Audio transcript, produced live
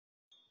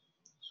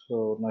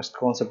So next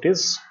concept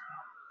is,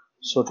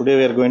 so today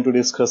we are going to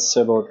discuss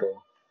about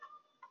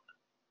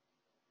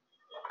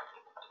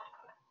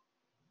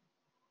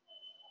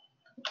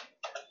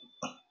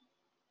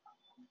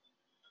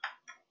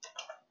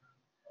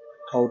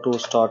how to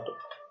start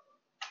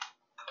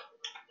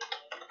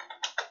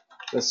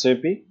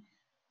SAP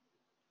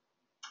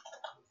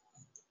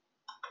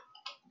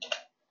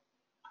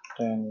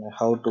and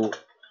how to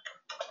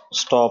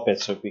stop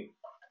SAP.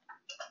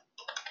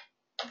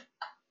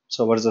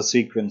 So what is the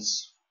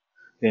sequence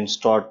in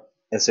start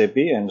SAP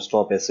and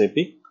stop SAP?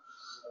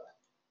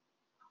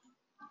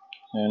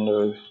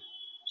 And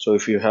so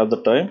if you have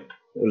the time,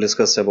 we'll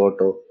discuss about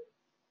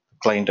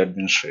client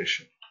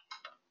administration.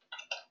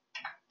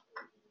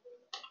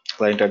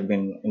 Client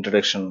admin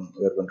introduction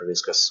we are going to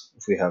discuss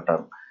if we have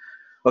time.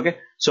 Okay,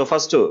 so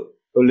first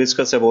we'll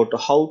discuss about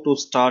how to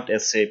start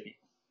SAP.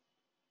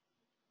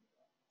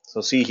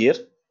 So see here,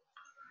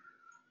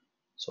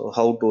 so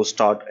how to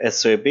start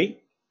SAP.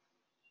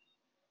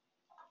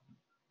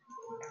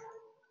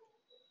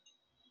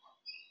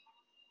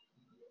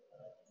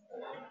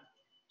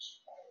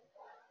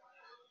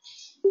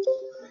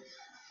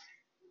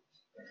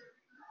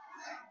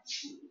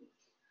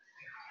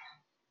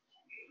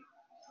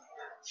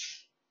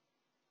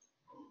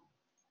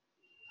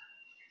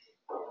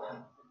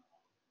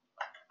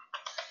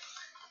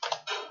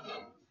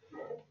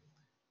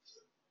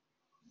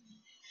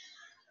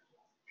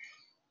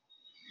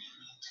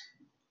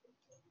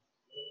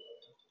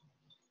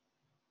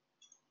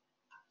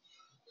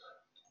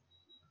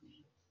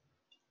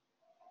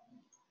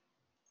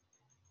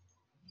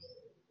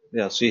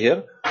 Yeah, see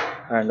here,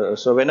 and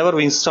so whenever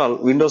we install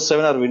Windows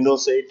 7 or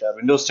Windows 8 or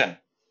Windows 10,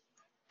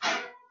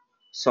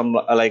 some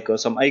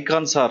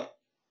icons are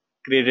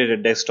created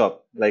at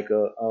desktop, like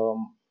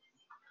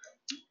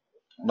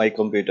my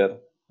computer,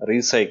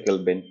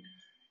 recycle bin,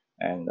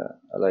 and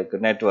like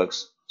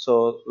networks.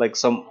 So like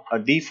some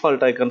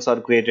default icons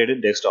are created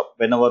at desktop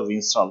whenever we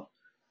install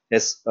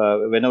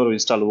whenever we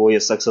install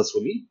OS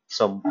successfully.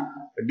 Some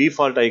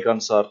default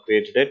icons are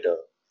created at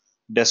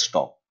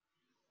desktop.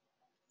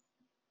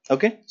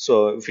 Okay,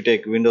 so if you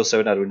take Windows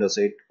 7 or Windows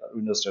 8 or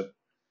Windows 10,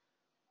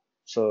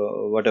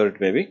 so whatever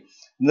it may be,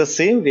 in the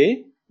same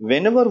way,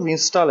 whenever we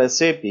install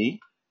SAP,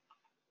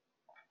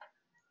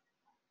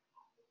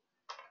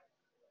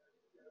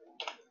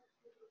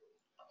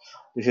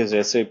 this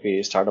is SAP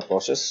startup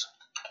process.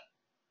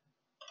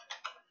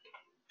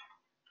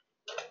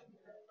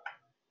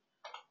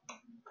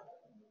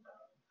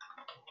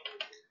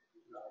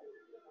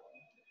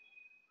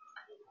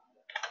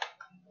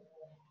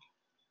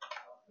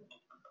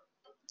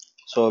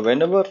 So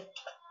whenever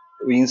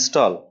we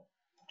install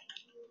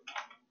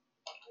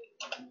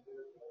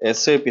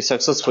SAP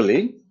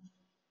successfully,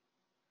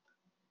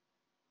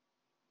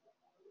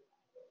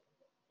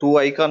 two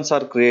icons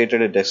are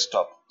created at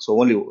desktop. So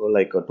only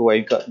like two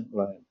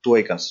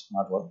icons,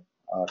 not one.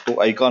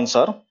 Two icons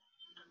are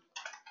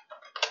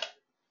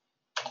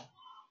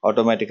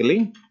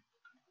automatically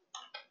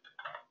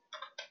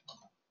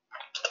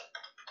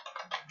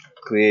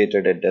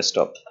created at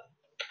desktop.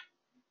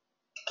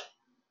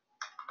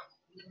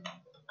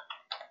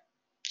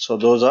 So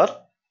those are,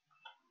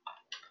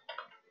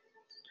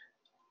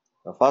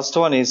 the first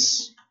one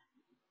is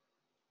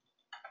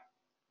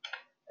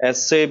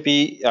SAP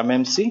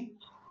MMC,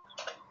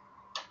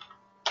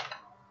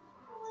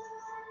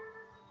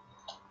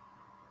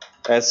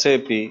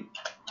 SAP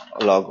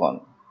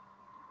logon.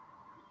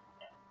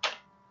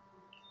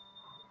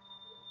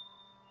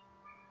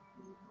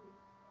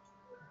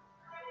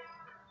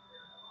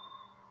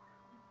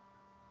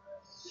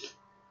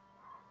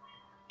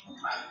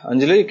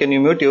 Anjali, can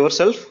you mute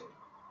yourself?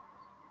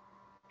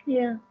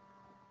 Yeah.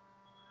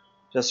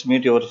 Just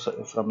mute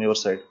from your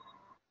side.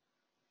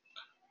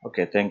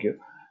 Okay, thank you.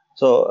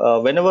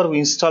 So whenever we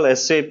install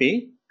SAP,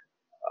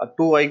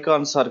 two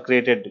icons are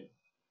created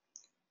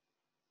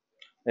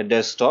at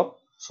desktop.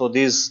 So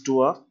these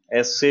two are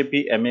SAP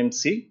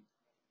MMC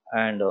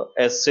and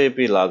SAP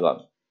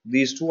logon.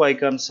 These two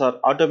icons are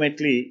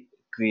automatically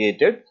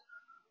created.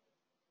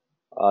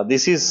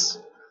 This is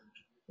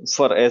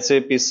for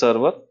SAP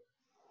server,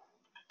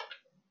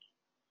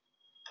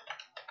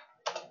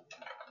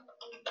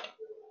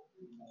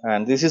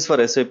 and this is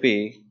for SAP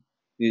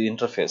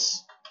interface.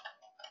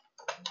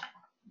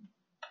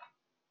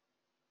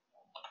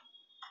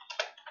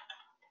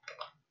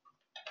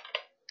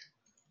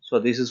 So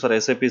this is for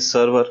SAP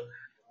server,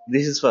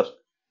 this is for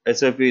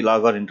SAP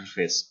logon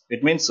interface.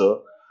 It means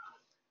so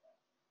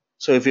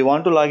if you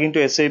want to log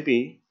into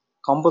SAP,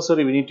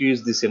 compulsory we need to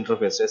use this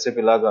interface, SAP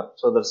logon.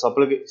 So the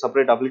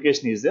separate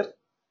application is there.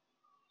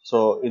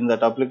 So in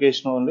that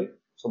application only,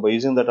 so by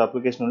using that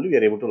application only, we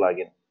are able to log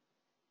in.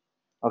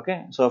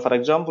 Okay, so for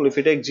example, if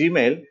you take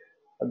Gmail,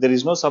 there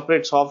is no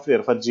separate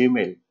software for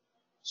Gmail.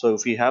 So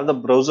if we have the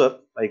browser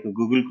like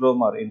Google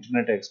Chrome or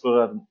Internet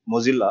Explorer,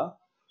 Mozilla,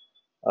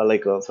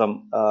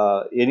 from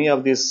any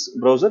of this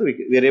browser,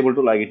 we are able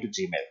to log into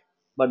Gmail.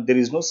 But there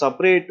is no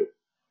separate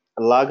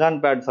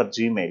logon pad for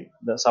Gmail,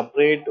 the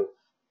separate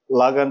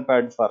logon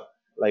pad for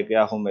like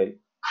Yahoo Mail.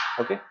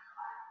 Okay,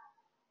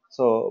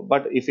 So,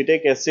 but if you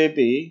take SAP,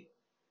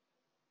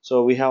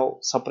 so we have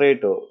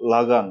separate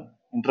logon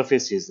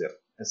interface is there.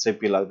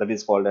 SAP log, that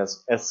is called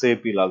as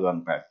SAP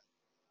logon pad.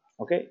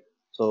 Okay.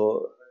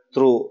 So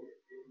through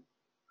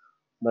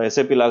the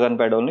SAP logon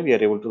pad only we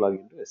are able to log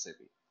into SAP.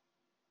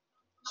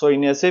 So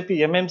in SAP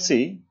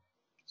MMC,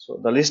 so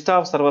the list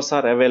of servers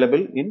are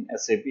available in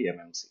SAP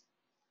MMC.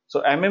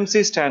 So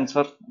MMC stands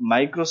for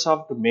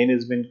Microsoft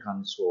Management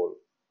Console.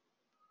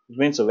 It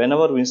means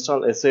whenever we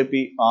install SAP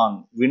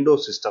on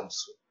Windows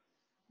systems,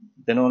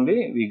 then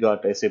only we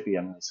got SAP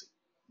MMC,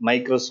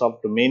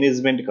 Microsoft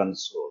Management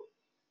Console.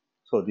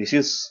 So this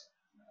is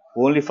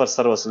only for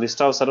servers.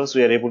 List of servers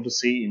we are able to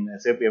see in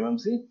SAP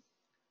MMC.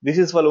 This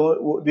is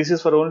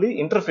for only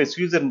interface,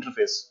 user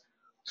interface.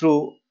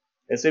 Through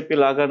SAP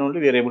logon only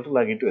we are able to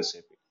log into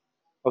SAP.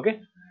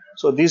 Okay.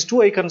 So these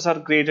two icons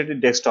are created in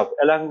desktop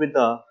along with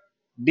the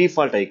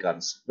default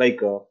icons. Like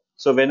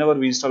so, whenever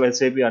we install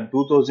SAP on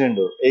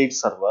 2008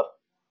 server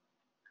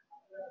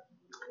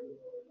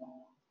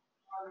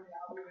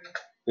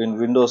in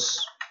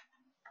Windows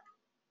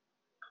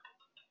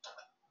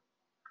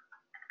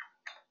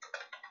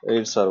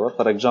 8 server,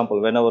 for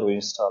example, whenever we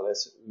install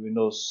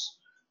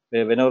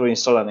whenever we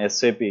install an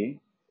SAP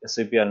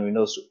on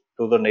Windows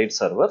 2008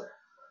 server,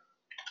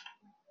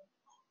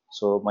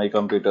 so my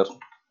computer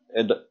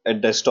at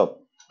desktop,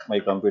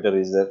 my computer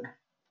is there,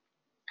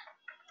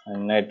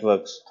 and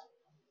networks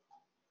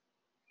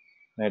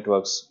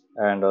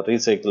and a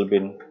recycle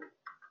bin.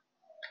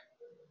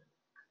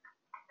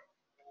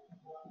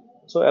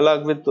 So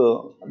along with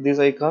these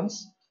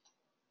icons,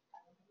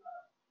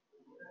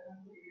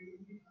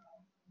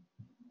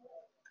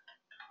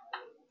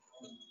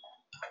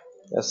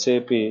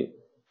 SAP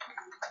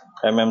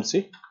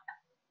MMC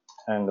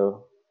and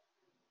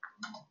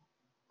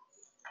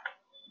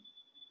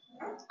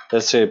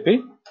SAP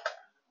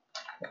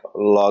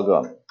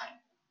logon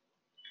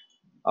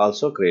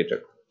also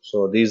created.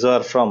 So these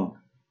are from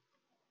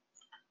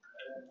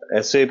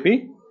SAP.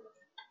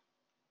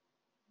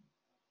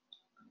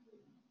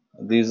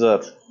 These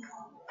are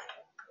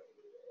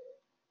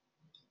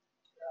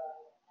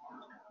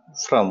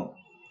from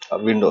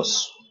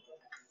Windows.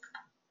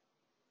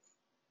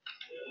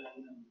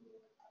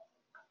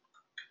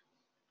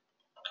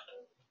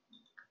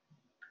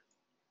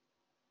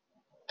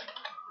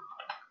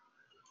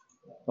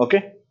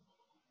 Okay.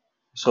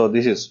 So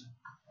this is,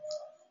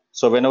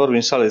 so whenever we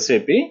install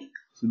SAP,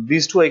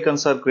 these two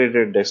icons are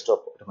created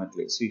desktop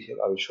automatically. See here,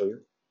 I will show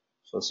you.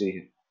 So see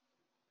here,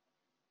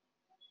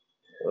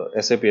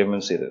 SAP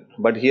MMC,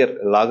 but here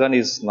logon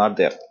is not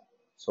there.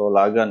 So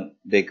logon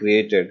they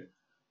created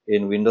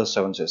in Windows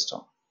 7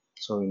 system.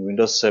 So in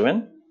Windows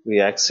 7 we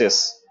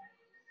access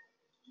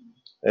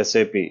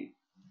SAP.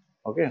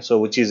 Okay, so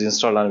which is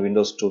installed on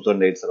Windows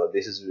 2008 server.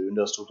 This is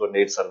Windows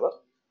 2008 server.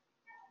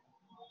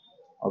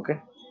 Okay,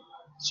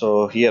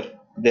 so here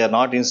they are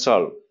not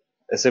installed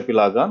SAP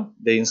logon,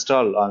 they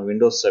install on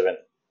Windows 7.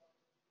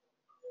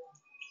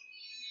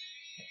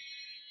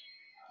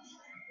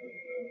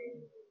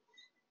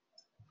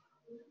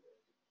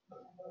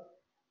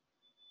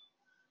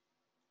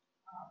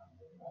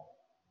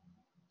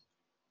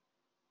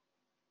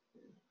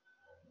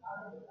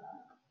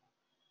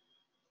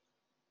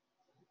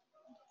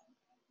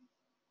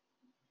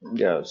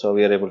 Yeah, so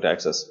we are able to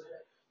access.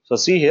 So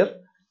see here,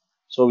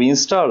 so we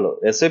install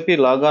SAP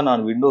logon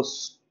on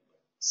Windows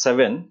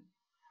 7.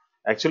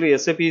 Actually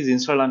SAP is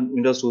installed on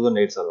Windows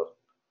 2008 server.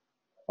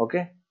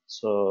 Okay,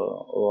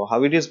 so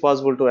how it is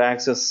possible to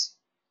access?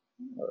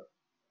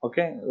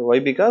 Okay, why?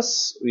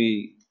 Because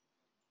we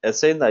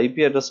assign the IP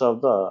address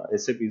of the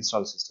SAP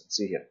install system.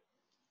 See here,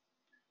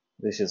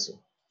 this is,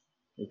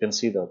 you can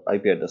see the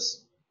IP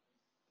address.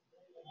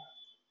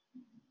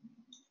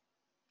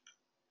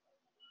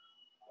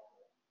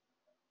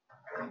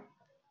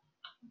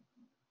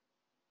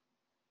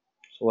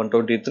 So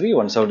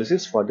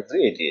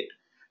 123.176.43.88.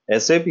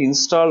 SAP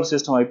installed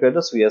system IP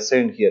address we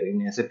assigned here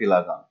in SAP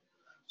logon.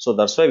 So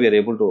that's why we are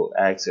able to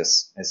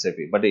access SAP.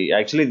 But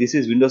actually this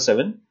is Windows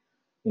 7.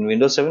 In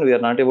Windows 7 we are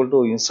not able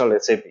to install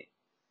SAP.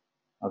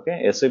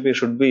 Okay, SAP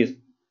should be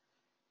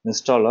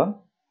installed on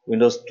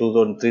Windows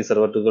 2003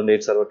 server,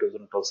 2008 server,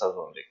 2012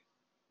 server only.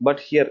 But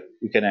here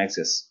you can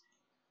access.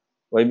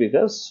 Why?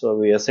 Because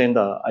we assign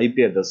the IP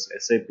address,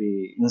 SAP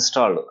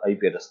installed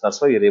IP address. That's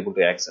why you are able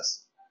to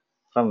access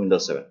from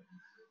Windows 7.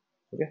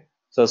 Okay.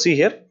 So see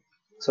here.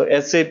 So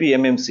SAP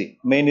MMC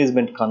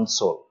Management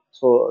Console.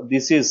 So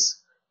this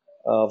is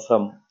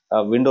from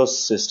a Windows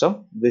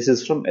system. This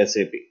is from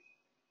SAP.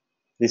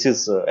 This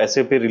is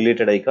SAP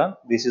related icon.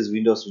 This is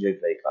Windows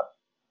related icon.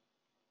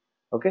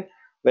 Okay.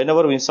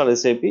 Whenever we install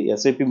SAP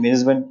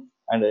Management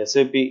and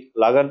SAP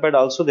logon pad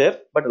also there.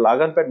 But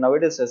logon pad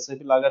nowadays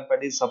SAP logon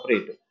pad is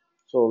separate.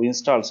 So we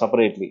install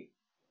separately.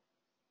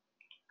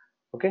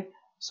 Okay.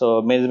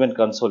 So Management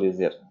Console is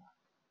there.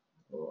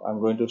 I'm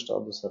going to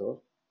stop the server.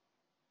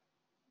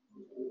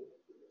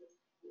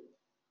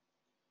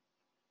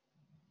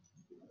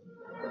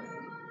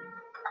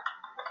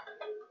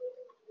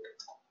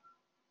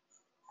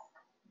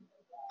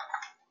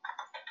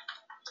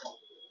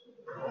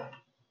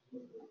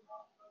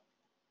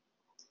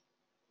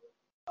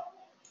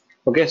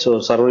 Okay, so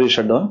server is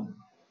shut down.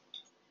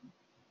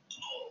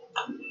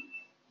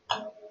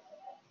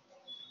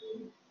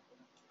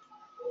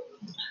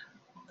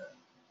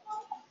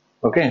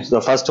 Okay, so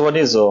the first one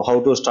is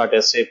how to start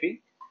SAP.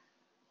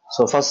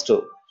 So first,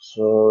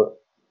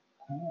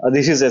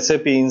 this is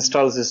SAP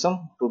install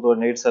system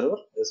 2008 server,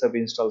 SAP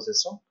install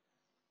system.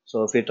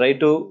 So if we try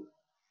to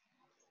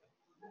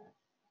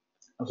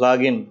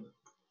log in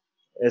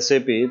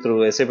SAP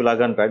through SAP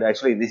login pad,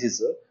 actually this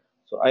is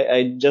so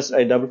I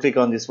double click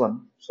on this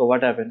one. So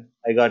what happened?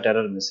 I got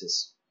error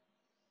message.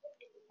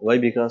 Why?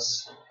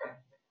 Because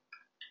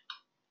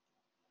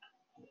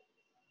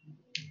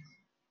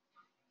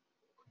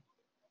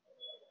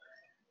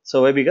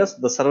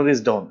the server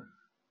is down.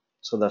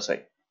 So that's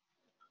right.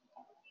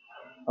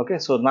 Okay,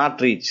 so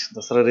not reach.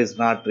 The server is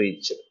not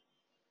reached.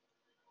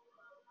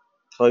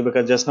 So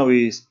because just now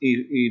we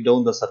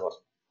down the server.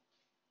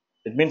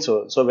 It means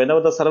so. So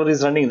whenever the server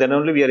is running, then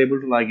only we are able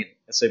to log in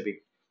SAP.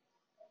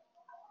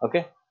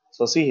 Okay.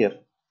 So see here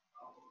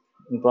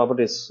in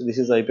properties, this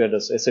is IP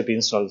address, SAP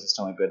install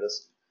system IP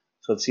address.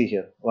 So see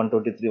here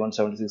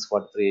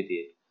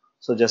 123.176.43.88.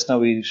 So just now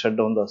we shut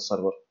down the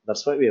server.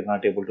 That's why we are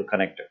not able to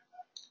connect it.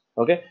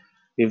 Okay.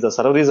 If the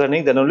server is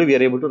running, then only we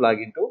are able to log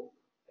into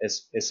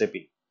SAP.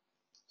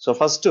 So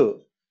first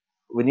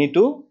we need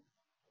to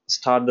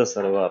start the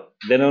server.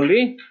 Then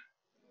only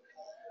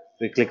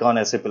we click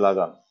on SAP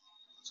logon.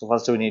 So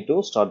first we need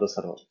to start the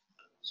server.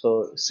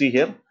 So see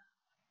here.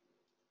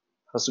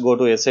 First go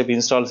to SAP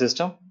install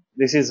system.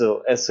 This is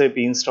a SAP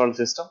install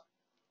system.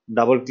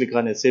 Double click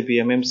on SAP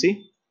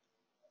MMC.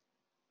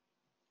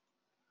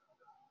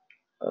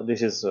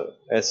 This is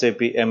SAP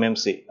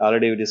MMC.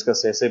 Already we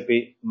discussed SAP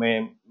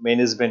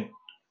management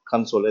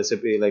console.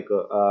 SAP like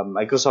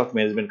Microsoft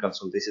management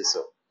console. This is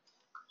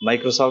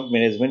Microsoft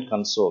management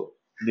console.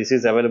 This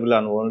is available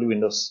on only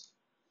Windows.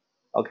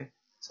 Okay.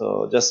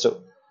 So just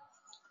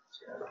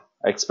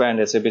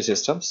expand SAP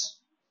systems.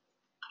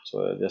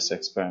 So just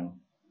expand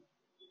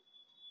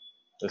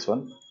this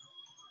one.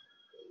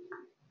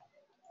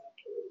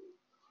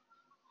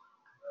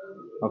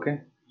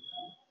 Okay.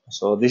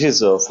 So this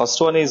is first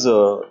one is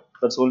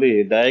that's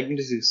only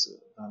diagnostics.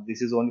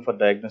 This is only for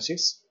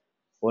diagnostics,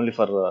 only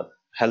for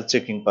health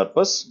checking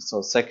purpose.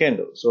 So second,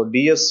 so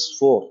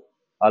DS4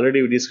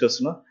 already we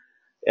discussed, no?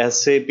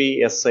 SAP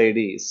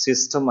SID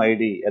system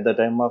ID at the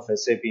time of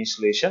SAP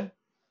installation.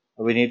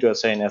 We need to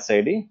assign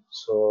SID.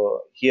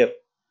 So here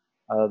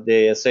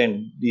they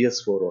assign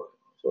DS4.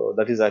 So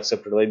that is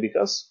accepted. Why?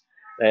 Because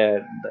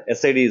the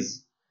SID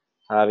is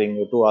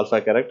having two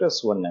alpha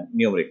characters, one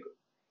numeric.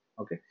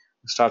 Okay,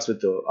 starts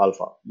with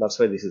alpha. That's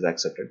why this is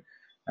accepted.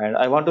 And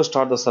I want to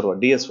start the server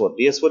DS4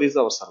 is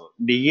our server.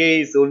 DA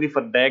is only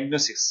for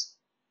diagnostics.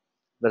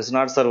 That's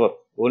not server,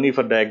 only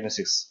for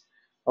diagnostics.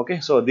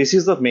 Okay, so this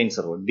is the main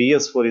server.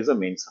 DS4 is the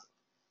main server.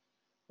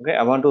 Okay,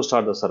 I want to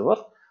start the server.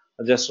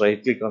 I just right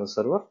click on the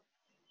server,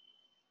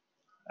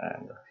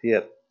 and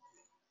here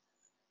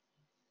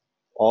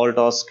all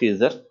task is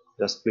there.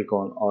 Just click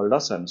on all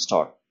tasks and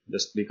start.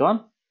 Just click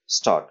on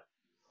start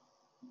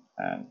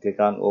and click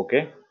on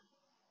OK.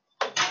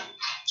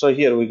 So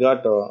here we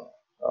got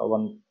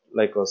one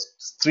like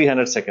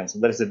 300 seconds.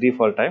 That is the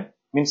default time.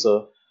 Means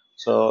so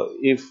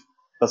if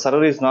the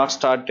server is not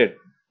started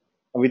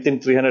within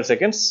 300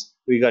 seconds,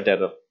 we got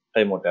error,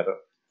 timeout error.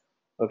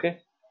 Okay.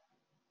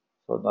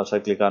 So now I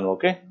click on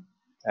OK,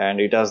 and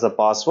it has the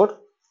password,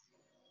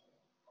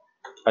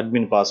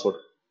 admin password.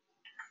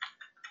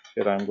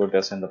 Here I am going to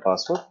assign the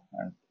password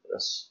and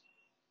press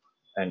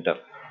enter.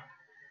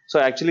 So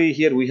actually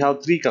here we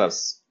have three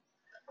colors.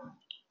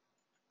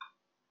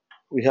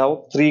 We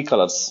have three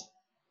colors.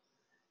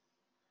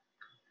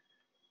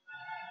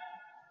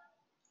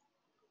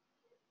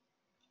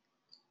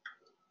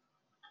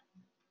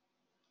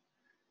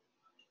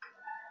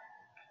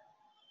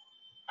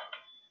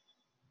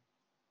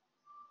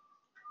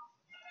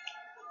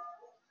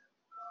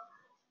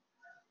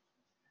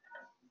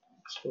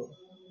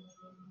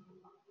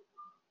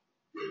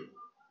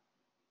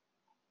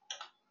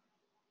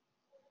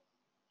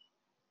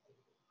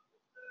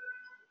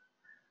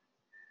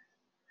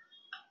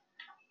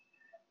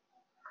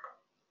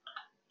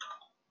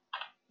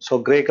 So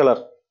gray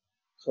color.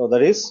 So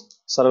that is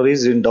server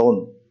is in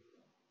down.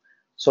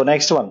 So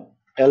next one,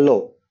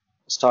 yellow,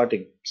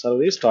 starting.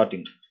 Server is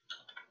starting.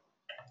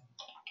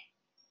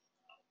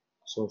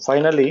 So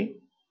finally,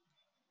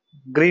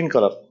 green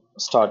color,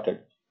 started.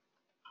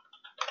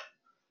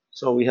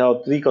 So we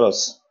have three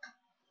colors.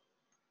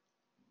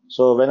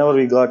 So whenever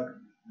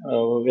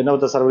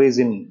the server is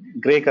in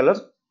gray color,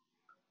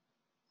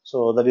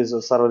 so that is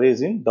the server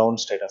is in down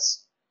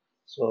status.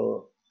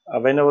 So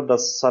whenever the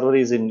server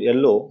is in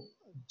yellow,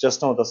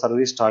 just now the server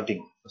is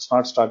starting. It's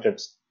not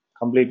started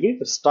completely.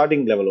 It's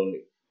starting level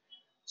only.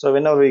 So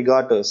whenever we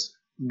got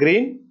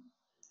green,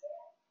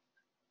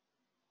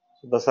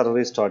 the server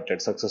is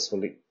started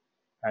successfully.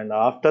 And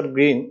after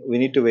green, we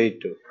need to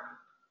wait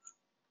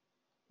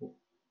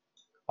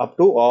up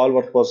to all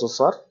work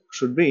processes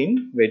should be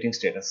in waiting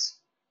status.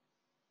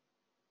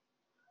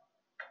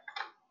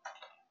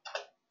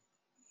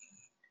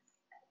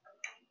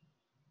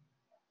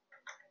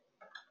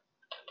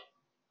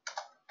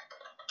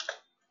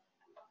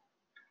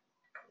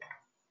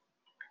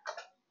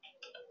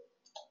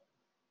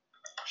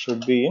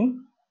 should be in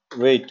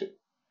wait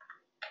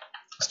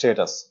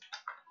status.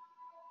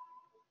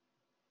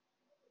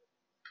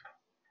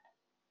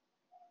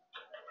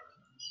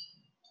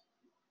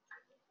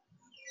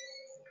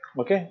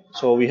 Okay,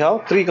 so we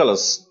have three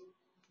colors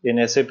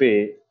in SAP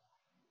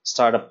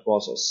startup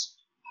process.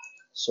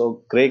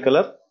 So gray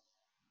color,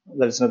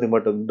 that is nothing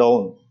but a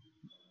down.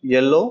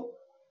 Yellow,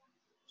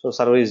 so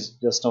server is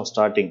just now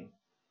starting.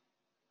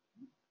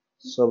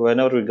 So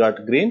whenever we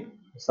got green,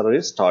 server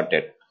is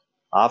started.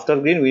 After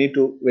green, we need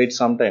to wait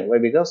some time. Why?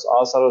 Because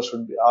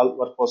all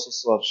work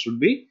processes should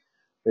be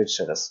wait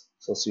status.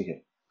 So see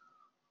here.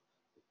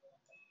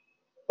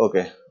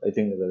 Okay, I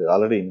think that is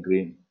already in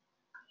green.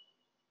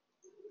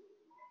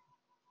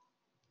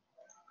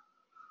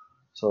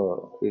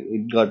 So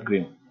it got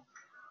green.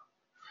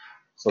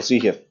 So see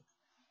here.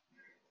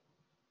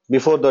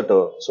 Before that,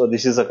 so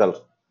this is the color.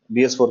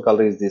 BS4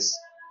 color is this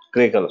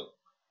gray color.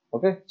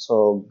 Okay,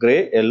 so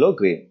gray, yellow,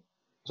 green.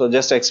 So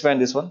just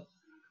expand this one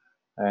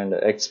and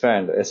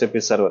expand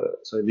SAP server.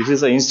 So this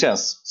is the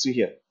instance. See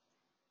here.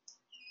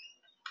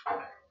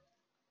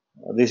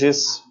 This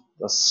is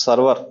the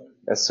server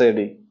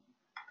SID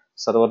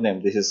server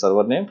name. This is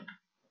server name.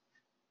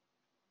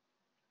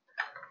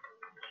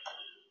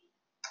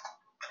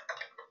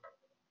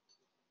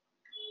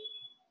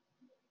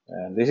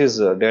 And this is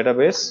a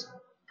database.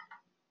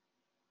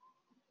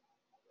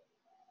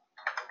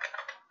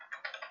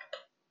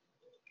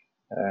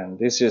 And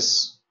this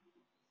is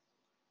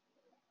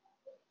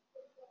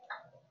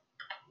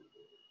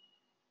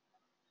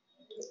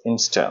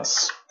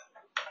instance.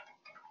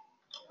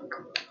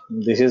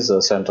 This is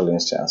a central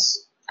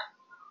instance.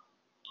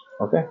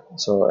 Okay,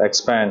 so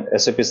expand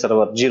SAP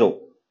server 0.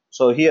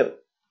 So here,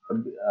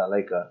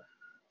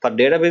 for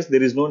database,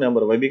 there is no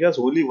number. Why? Because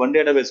only one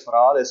database for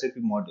all SAP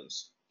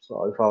modules.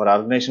 So if our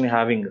organization is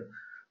having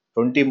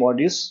 20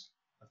 modules,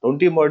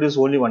 20 modules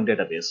only one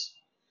database.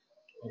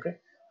 Okay.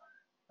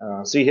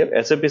 See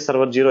here, SAP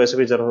server 0,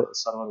 SAP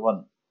server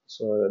 1.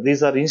 So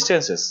these are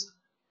instances.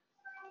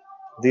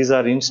 These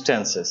are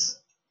instances.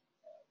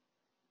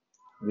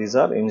 These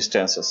are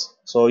instances.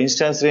 So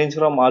instance range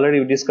from already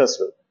we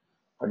discussed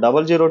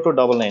 00 to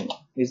 99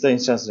 is the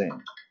instance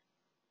range.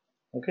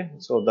 Okay,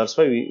 so that's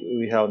why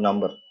we have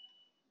number.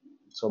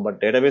 So but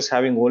database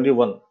having only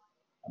one.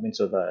 I mean,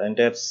 so the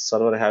entire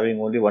server having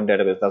only one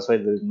database. That's why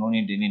there is no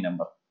need any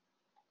number.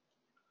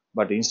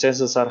 But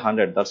instances are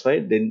 100. That's why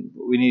then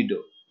we need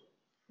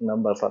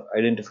number for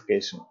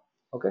identification.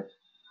 Okay.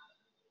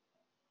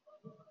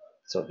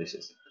 So this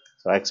is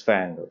so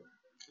expand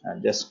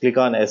and just click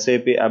on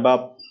SAP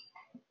ABAP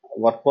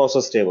work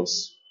process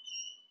tables.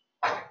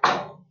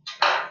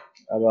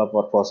 ABAP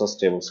work process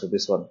tables. So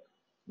this one,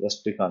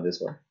 just click on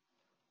this one.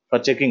 For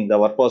checking the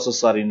work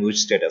processes are in which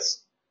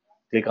status,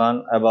 click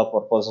on ABAP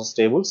work process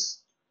tables.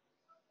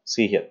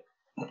 See here.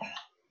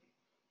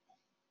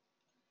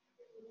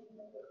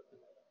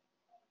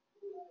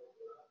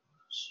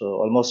 So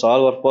almost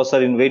all work processes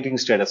are in waiting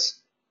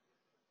status.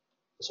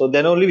 So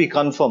then only we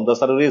confirm the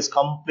server is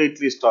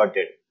completely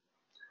started.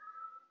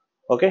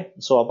 Okay,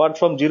 so apart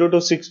from 0 to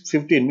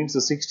 15 means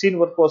the 16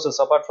 work process.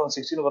 Apart from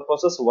 16 work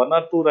process, 1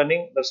 or 2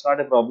 running, that's not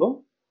a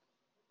problem.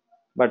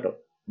 But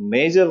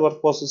major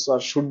work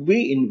processes should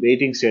be in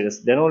waiting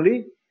status. Then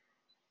only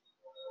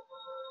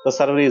the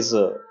server is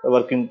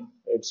working.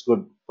 It's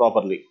good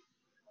properly.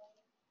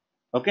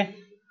 Okay,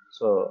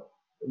 so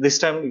this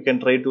time you can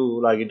try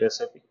to log into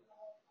SAP.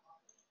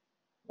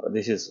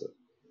 This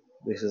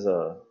is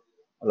a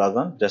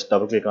logon. Just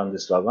double click on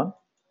this logon.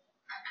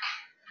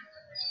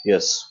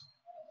 Yes,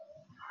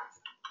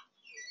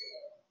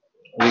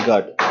 we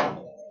got.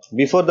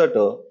 Before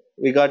that,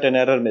 we got an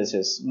error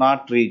message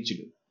not reached.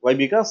 Why?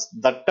 Because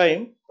that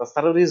time the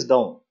server is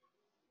down,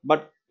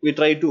 but we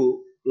try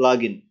to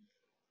log in.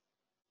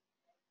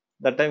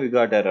 That time we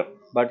got error.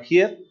 But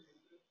here,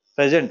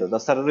 present the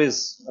server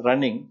is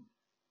running.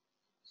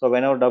 So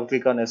whenever double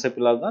click on SAP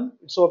logon,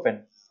 it's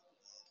open.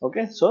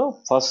 Okay.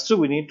 So first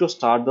we need to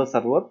start the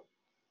server,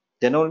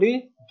 then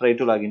only try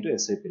to log into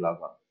SAP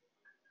logon.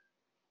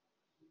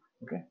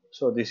 Okay.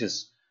 So this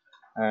is,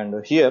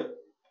 and here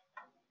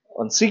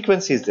one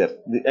sequence is there.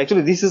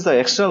 Actually, this is the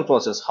external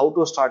process how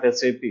to start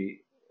SAP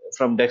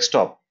from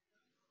desktop.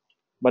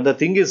 But the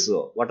thing is,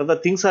 what are the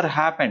things are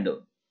happened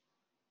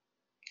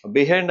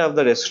behind of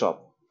the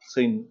desktop?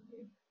 So in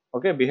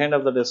okay, behind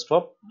of the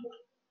desktop.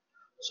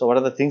 So what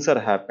are the things are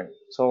happened?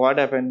 So what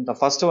happened? The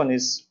first one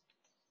is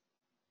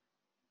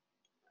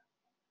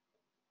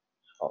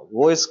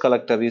voice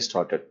collector is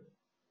started.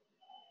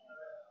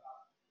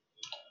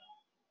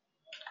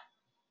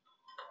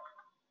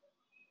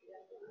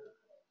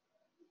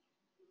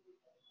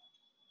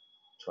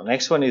 So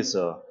next one is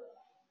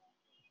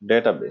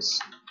database.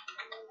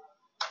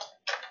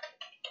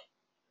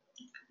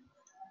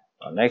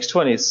 Next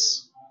one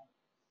is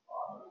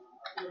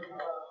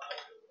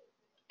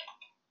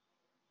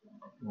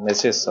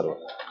message server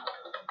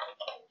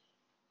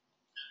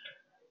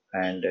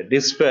and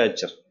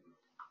dispatcher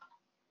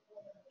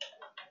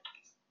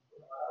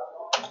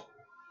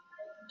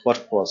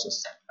work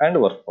process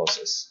and work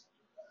process.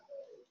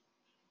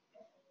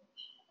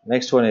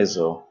 Next one is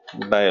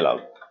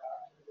dialog.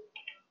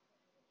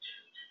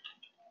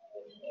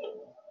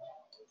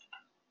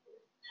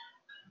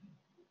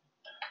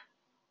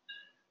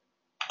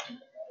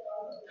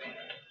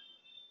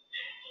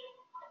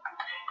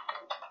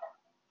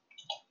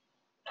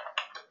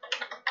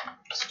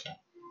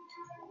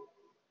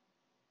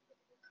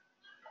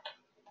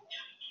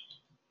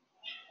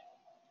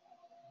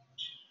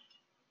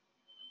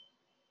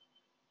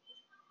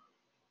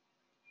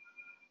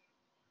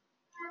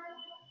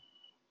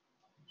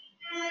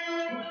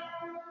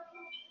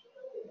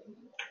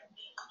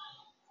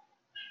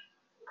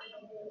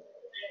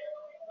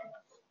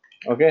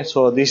 Okay,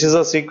 so this is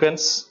a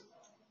sequence,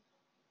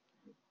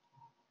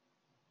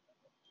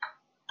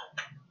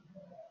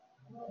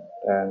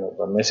 and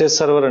the message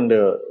server and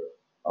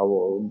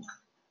our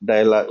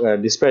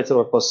dialog dispatcher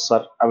purposes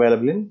are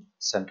available in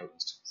central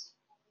instance.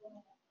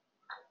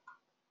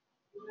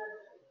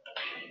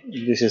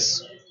 This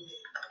is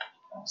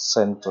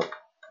central.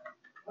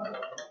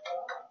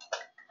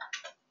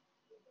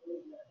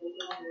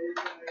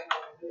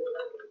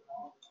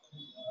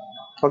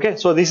 Okay,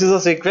 so this is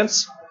a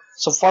sequence.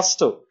 So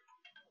first,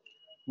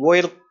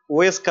 where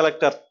OS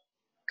collector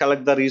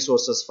collect the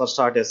resources for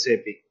start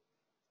SAP.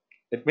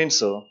 It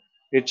means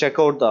it check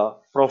out the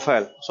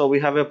profile. So we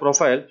have a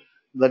profile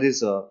that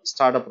is a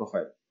startup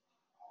profile.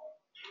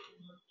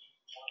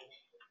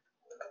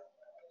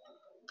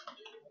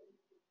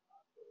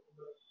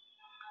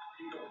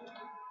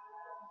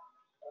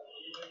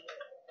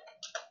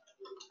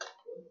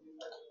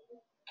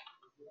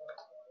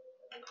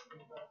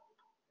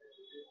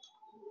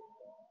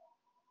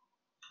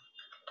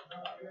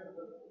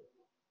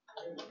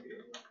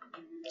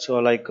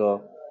 So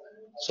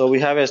so we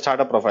have a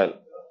startup profile.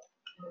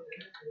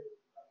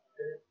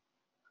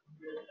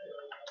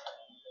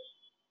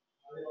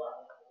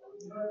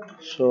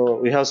 So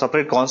we have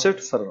separate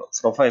concept for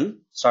profile,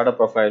 startup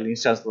profile,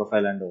 instance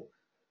profile, and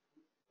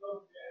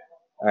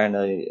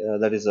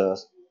that is a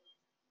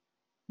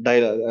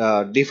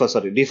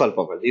default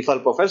profile.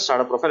 Default profile,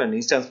 startup profile, and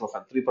instance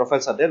profile. Three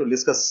profiles are there. We'll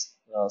discuss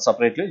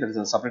separately. There is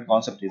a separate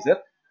concept is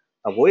there.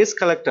 A voice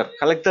collector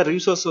collect the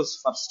resources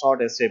for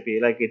start SAP.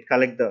 Like it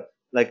collect the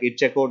it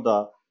check out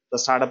the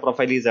startup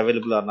profile is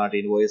available or not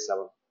in OS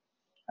 7,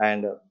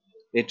 and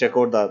it check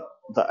out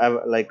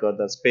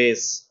the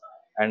space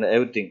and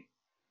everything.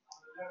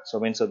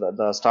 So means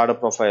the startup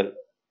profile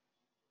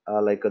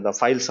the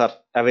files are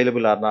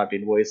available or not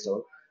in OS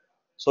 7.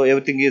 So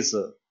everything is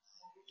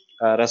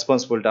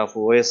responsibility of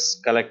OS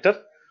collector.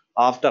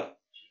 After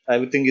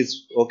everything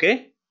is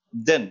okay,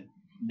 then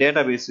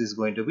database is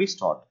going to be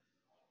stored.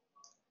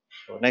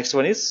 So next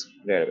one is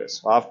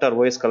database. After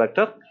OS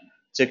collector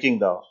checking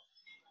the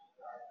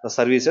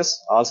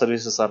services, all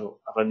services are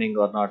running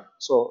or not.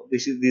 So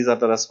these are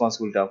the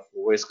responsibility of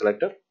OS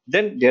collector.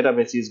 Then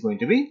database is going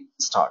to be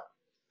start.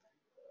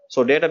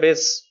 So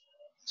database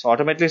so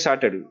automatically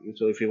started.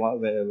 So if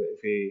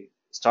we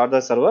start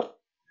the server,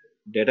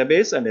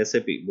 database and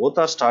SAP both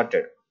are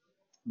started.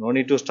 No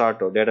need to start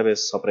database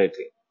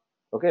separately.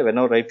 Okay,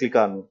 whenever right click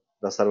on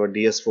the server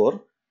DS4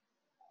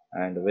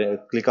 and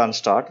click on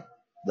start,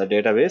 the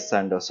database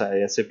and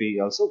SAP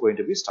also going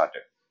to be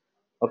started.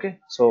 Okay,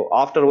 so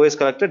after OS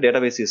collector,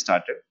 database is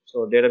started.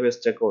 So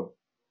database check out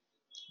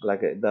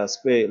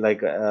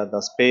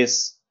the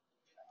space.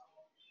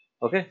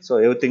 Okay, so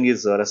everything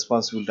is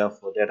responsibility of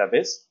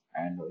database.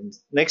 And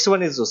next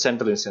one is the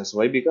central instance.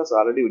 Why? Because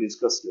already we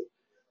discussed it.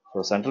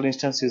 So central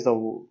instance is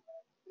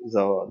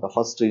the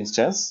first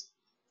instance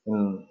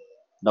in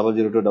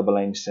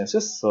 00299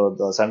 instances. So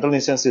the central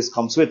instance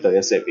comes with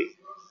the SAP.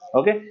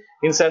 Okay,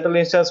 in central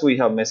instance we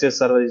have message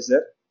server is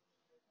there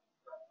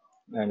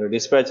and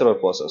dispatcher or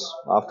process.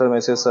 After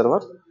message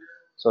server,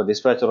 so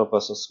dispatcher or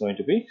process is going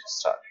to be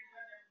start.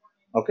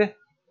 Okay,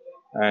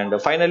 and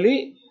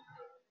finally,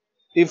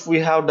 if we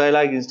have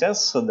dialog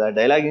instance, so the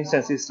dialog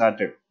instance is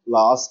started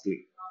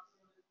lastly.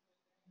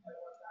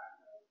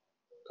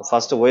 The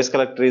first voice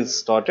collector is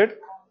started,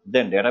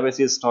 then database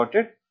is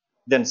started,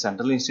 then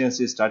central instance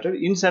is started.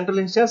 In central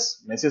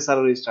instance, message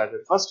server is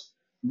started first,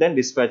 then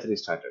dispatcher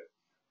is started.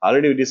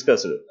 Already we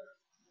discussed.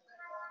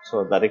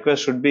 So the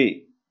request should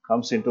be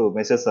comes into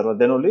message server,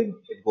 then only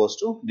it goes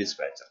to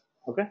dispatcher.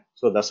 Okay,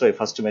 so that's why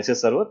first message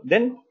server,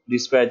 then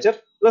dispatcher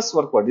plus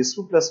workload, disk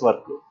plus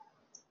workload.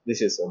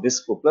 This is a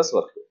disk plus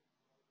workload.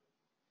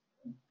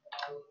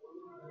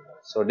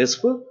 So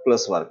disk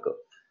plus workload.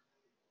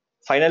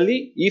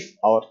 Finally, if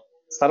our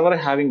server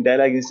having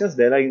dialog instance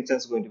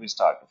is going to be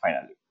start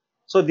finally.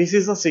 So this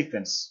is a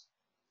sequence.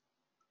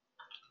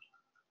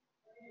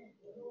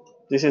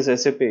 This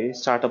is SAP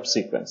startup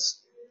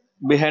sequence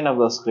behind of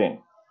the screen.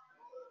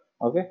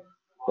 Okay,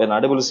 we are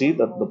not able to see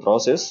the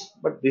process,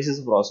 but this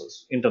is the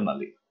process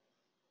internally.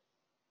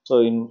 So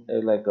in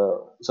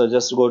so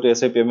just go to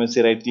SAP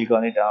MNC, right click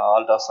on it,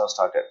 all tasks are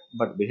started.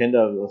 But behind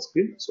the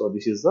screen, so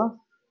this is the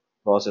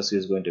process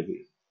is going to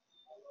be.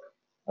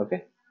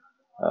 Okay,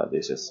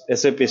 this is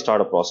SAP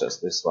startup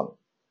process. This one.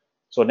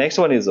 So next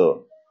one is a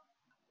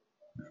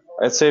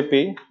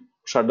SAP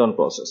shutdown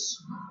process.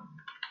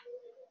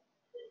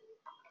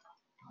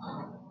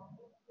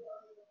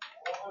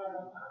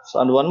 So,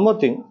 and one more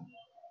thing,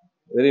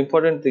 very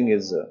important thing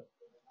is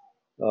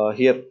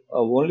here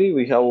only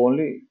we have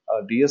only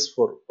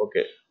DS4.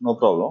 Okay, no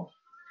problem.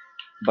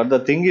 But the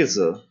thing is,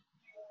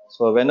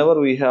 so whenever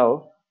we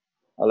have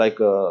like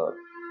two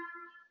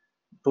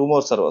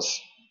more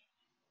servers.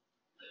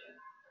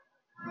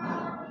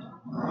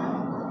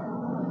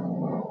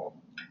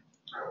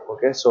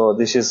 Okay, so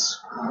this is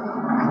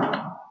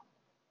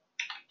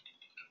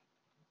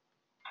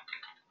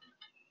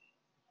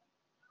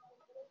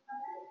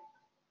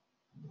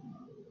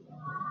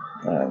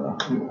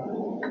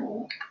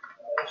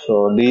so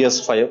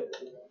DS5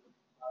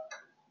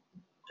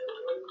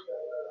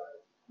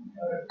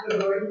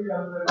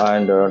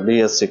 and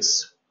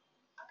DS6.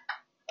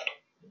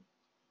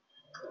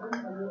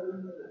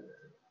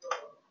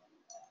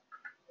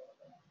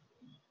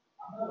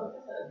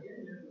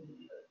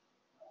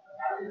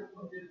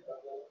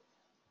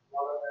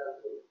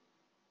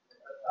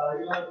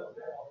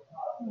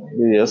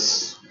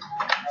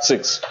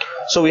 DS6.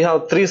 So we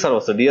have three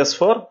servers: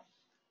 DS4,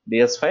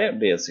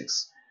 DS5,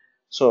 DS6.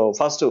 So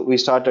first we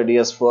start a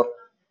DS4.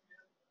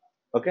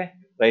 Okay,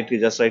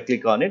 just right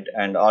click on it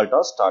and Alt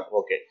or start.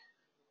 Okay,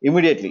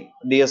 immediately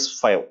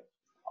DS5.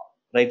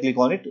 Right click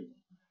on it,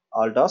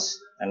 Alt or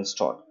and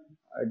start.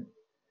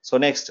 So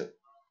next,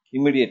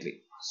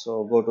 immediately.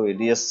 So go to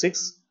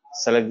DS6,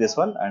 select this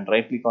one and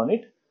right click on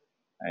it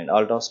and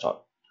Alt or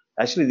start.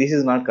 Actually, this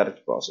is not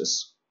correct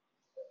process.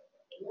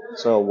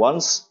 So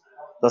once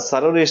the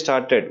server is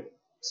started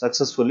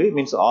successfully,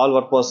 means all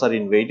workers are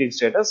in waiting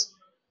status,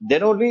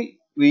 then only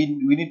we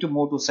need to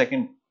move to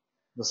second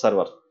the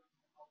server.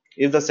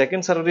 If the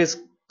second server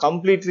is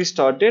completely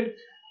started,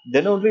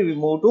 then only we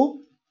move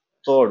to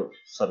third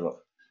server.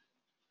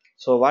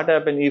 So what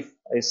happened if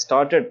I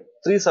started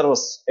three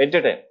servers at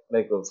a time?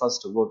 Like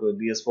first go to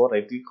DS4,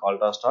 right click,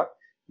 Alt start,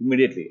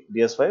 immediately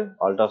DS5,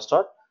 Alt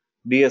start,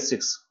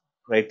 DS6,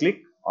 right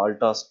click,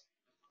 Alt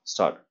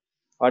start.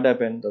 What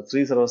happened? The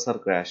three servers are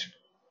crashed.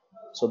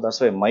 So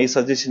that's why my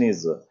suggestion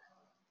is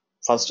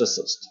first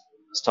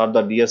start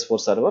the DS4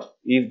 server.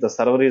 If the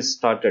server is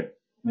started,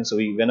 means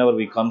whenever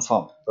we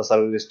confirm the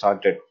server is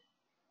started,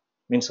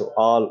 means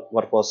all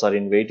workers are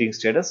in waiting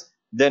status,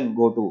 then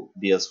go to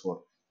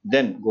DS4,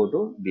 then go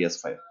to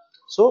DS5.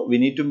 So we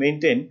need to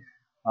maintain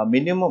a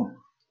minimum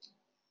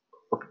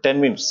of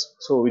 10 minutes.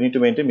 So we need to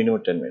maintain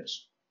minimum 10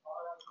 minutes.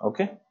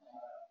 Okay.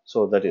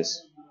 So that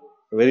is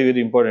a very,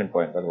 very important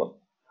point.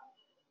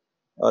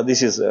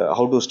 This is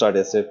how to start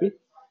SAP.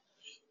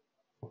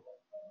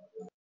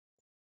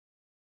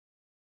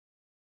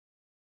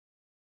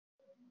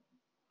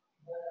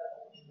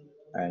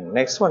 And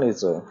next one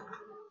is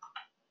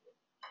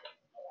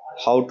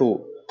how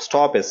to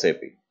stop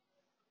SAP.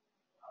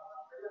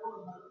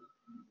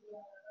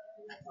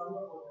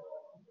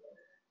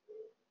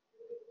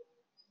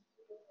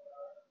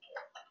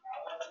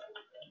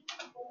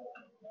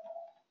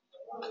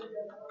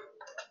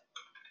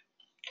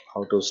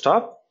 How to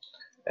stop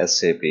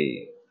SAP.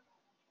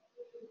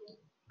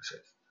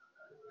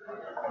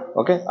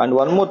 Okay, and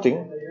one more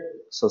thing.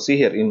 So see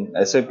here in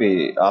SAP,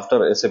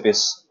 after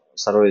SAP's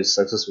server is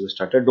successfully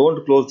started,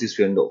 don't close this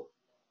window.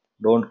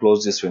 Don't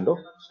close this window.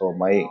 So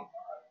my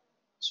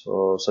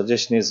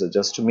suggestion is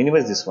just to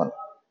minimize this one.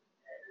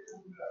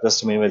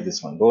 Just minimize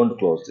this one. Don't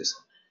close this.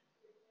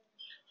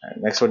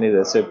 And next one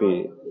is SAP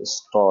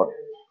stop.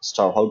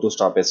 How to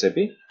stop SAP?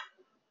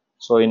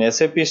 So in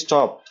SAP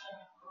stop,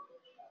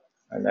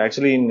 and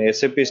actually in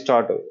SAP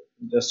start,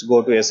 just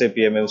go to SAP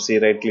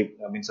MMC, right click,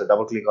 means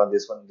double click on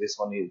this one. This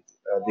one is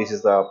this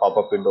is the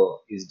pop-up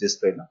window is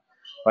displayed now.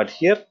 But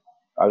here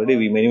already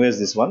we minimize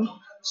this one,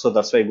 so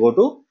that's why go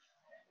to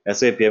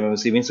SAP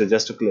MMC, means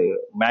just to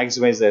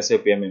maximize the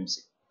SAP MMC.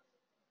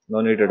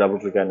 No need to double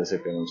click on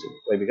SAP MMC.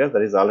 Why? Because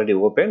that is already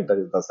open. That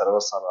is the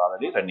servers are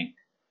already running.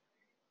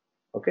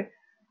 Okay.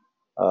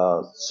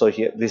 So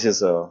here this is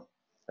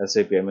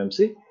SAP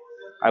MMC.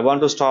 I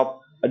want to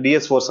stop a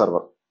DS4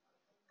 server.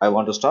 I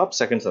want to stop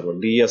second server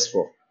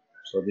DS4.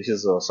 So this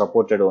is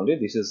supported only.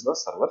 This is the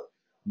server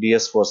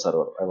DS4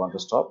 server. I want to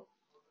stop.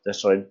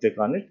 Just right click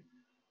on it.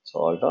 So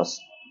Alt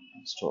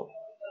stop.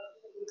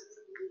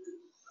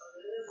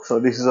 So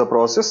this is a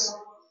process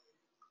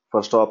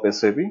for stop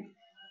SAP.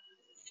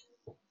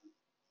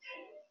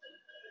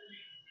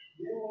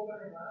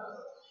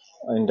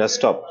 In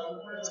desktop,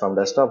 from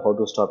desktop, how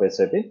to stop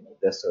SAP?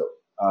 Just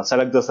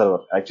select the server.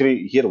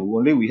 Actually here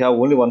only we have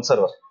only one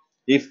server.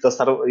 If the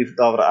server, if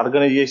our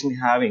organization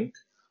having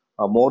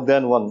more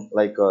than one,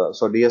 like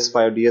so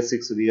DS5,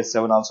 DS6,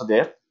 DS7 also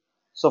there.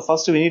 So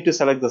first we need to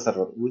select the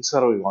server, which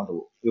server we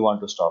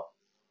want to stop.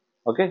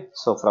 Okay,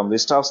 so from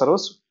list of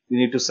servers we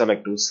need to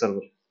select which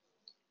server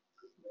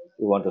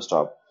we want to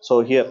stop.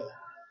 So here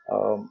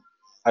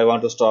I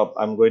want to stop,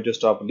 I'm going to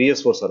stop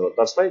DS4 server.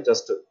 That's why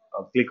just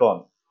click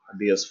on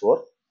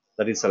DS4,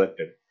 that is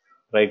selected.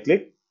 Right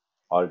click,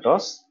 Alt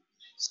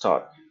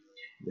start.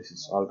 This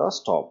is Alt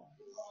stop.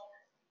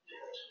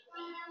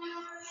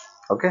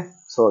 Okay,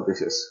 so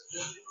this is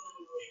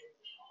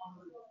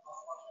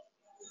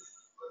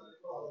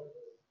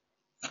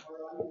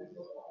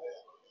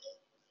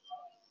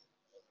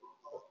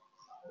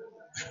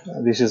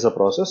This is the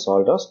process.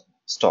 Alt as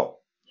stop.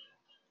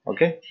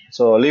 Okay.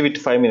 So leave it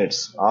 5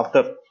 minutes.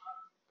 After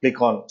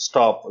click on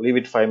stop, leave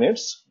it 5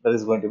 minutes. That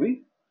is going to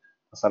be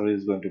server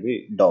is going to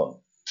be down.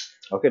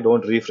 Okay.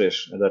 Don't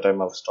refresh at the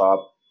time of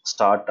stop,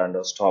 start and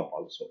stop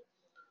also.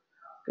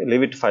 Okay.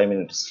 Leave it 5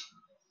 minutes.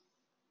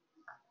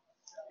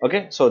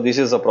 Okay. So this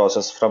is the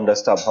process from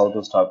desktop how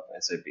to start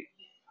SAP.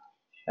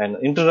 And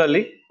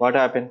internally, what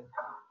happened?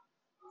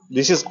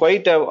 This is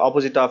quite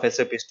opposite of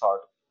SAP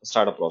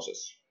startup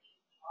process.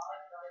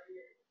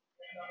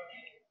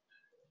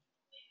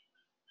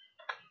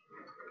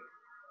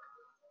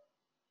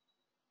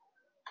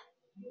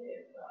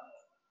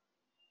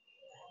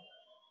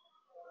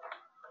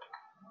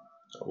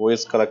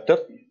 OS collector,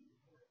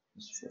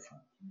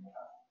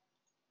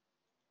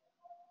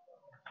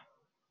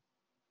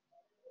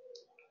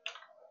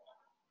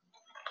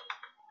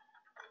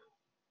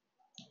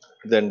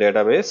 then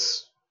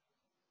database,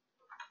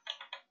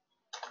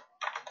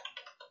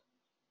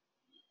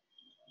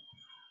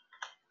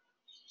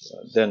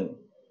 then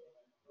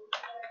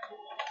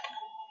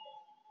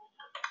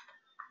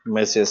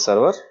message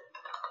server,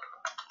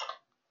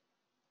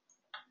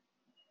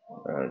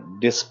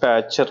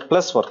 dispatcher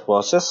plus work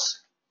process,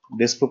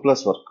 disp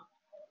plus work.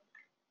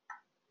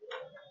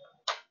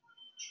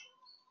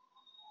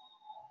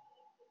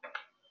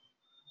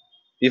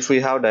 If we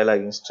have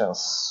dialog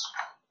instance,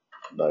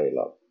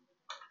 dialog.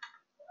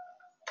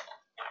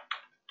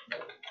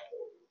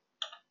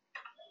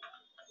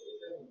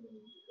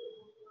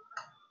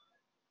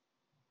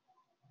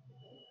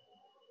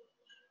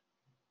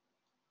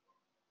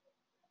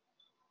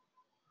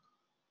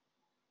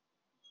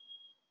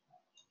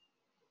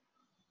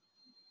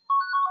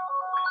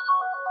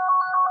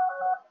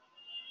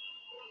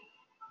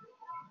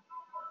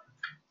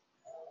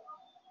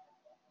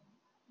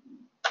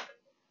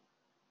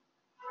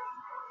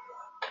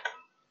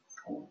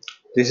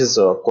 This is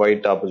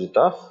quite opposite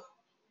of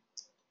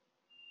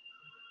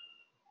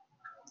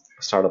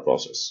startup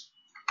process.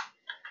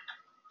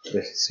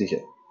 Let's see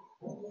here.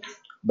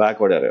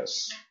 Backward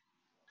areas.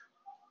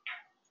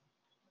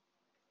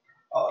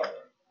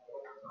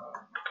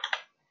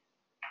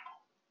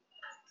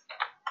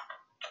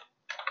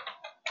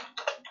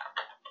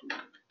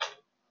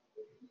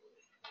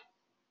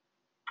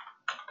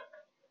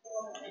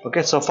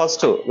 Okay, so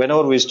first,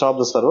 whenever we stop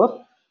the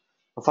server,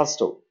 first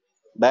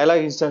dialog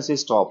instance is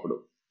stopped.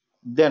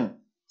 Then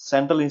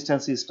central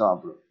instance is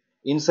stopped.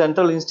 In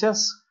central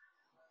instance,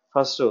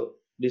 first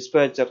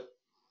dispatcher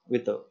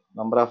with a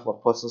number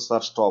of processes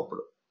are stopped.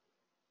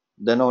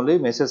 Then only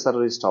message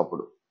server is stopped.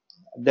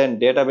 Then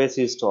database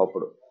is stopped.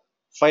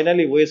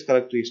 Finally, voice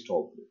collector is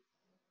stopped.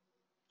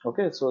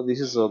 Okay, so this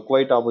is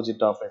quite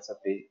opposite of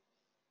SAP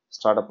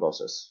startup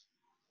process.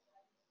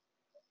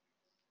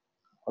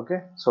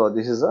 Okay, so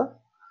this is a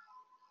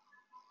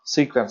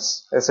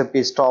sequence, SAP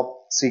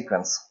stop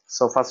sequence.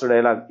 So first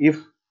dialog, if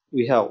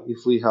we have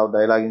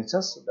dialog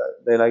instance, the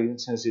dialog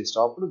instance is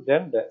stopped,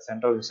 then the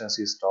central instance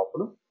is stopped,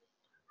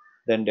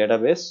 then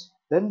database,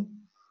 then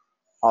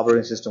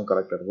operating system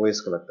collector,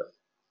 voice collector.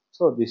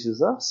 So this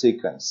is a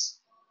sequence.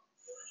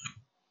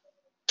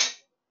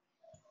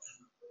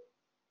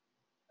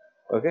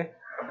 Okay,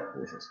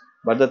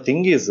 but the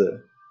thing is,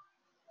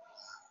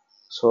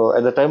 so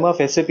at the time of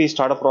SAP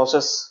startup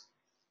process,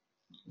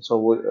 so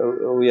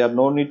we are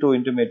no need to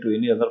intimate to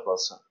any other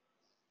person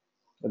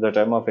at the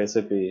time of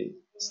SAP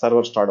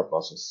server startup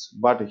process.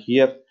 But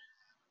here,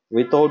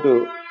 without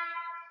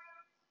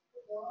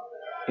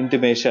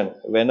intimation,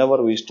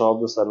 whenever we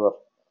stop the server,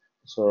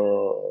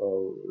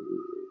 so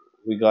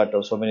we got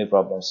so many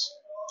problems.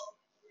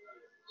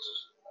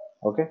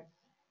 Okay,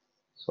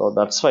 so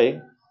that's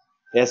why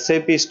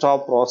SAP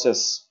stop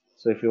process.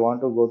 So if you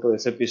want to go to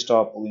SAP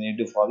stop, we need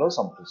to follow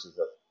some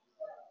procedure.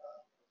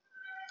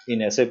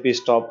 In SAP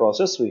stop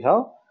process, we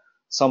have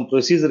some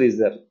procedure is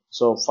there.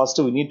 So first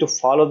we need to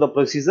follow the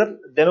procedure,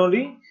 then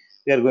only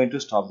we are going to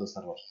stop the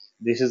server.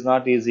 This is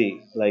not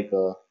easy like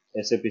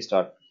SAP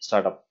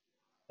startup.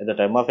 At the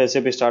time of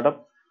SAP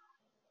startup,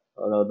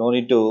 no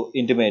need to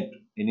intimate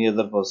any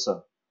other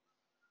person.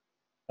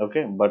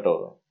 Okay, but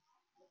so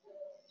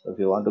if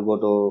you want to go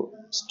to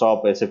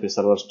stop SAP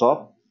server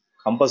stop,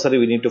 compulsory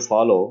we need to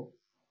follow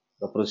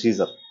the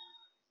procedure.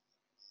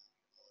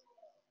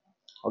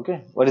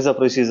 Okay, what is the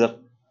procedure?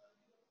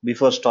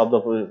 Before stop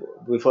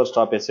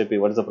SAP,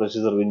 what is the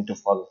procedure we need to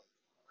follow?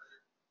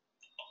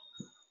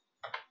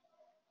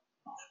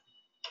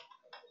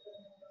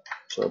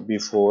 So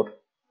before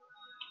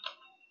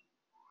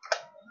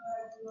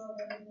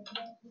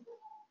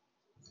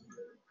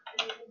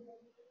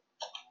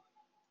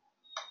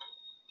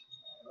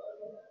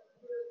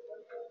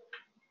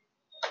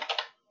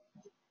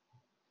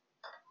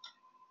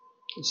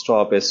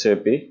stop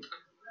SAP,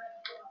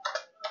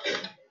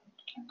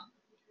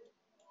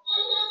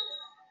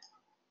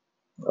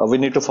 we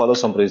need to follow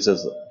some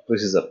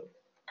procedure.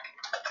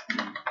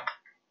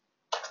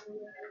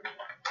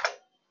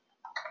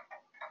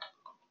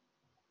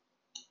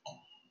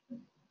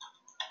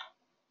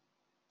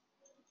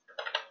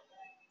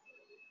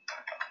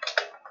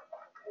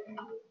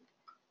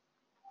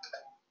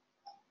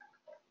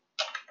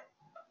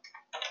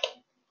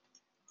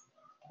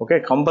 Okay,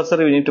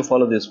 compulsory we need to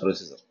follow this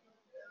procedure.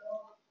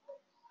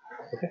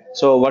 Okay,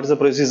 so what is the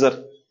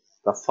procedure?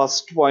 The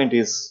first point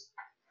is,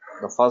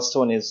 the first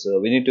one is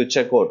we need to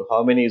check out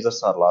how many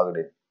users are logged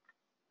in.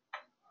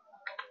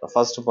 The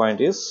first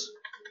point is,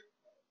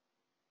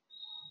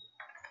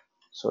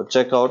 so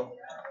check out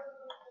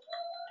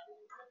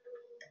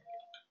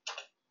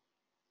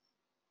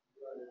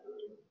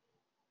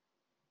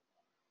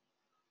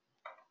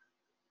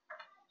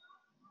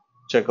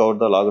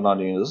the logged on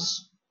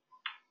users.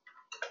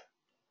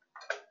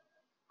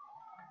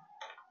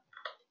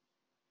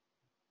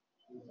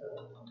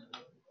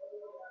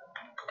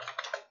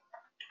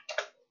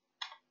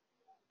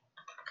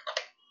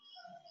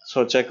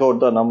 So check out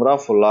the number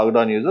of logged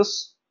on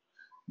users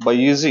by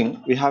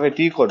using, we have a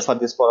T code for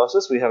this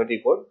process. We have a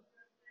T code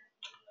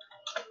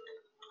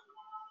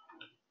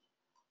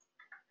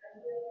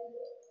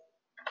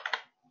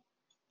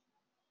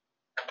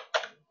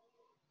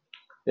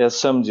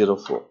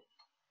SM04.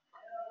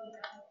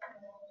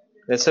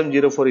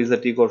 SM04 is the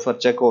T code for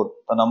check out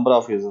the number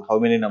of users, how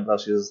many number of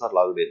users are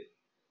logged in.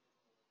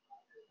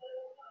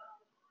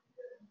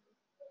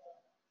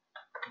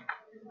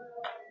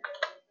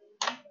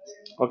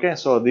 Okay,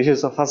 so this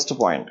is the first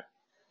point.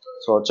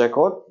 So check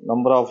out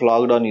number of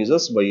logged on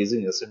users by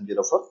using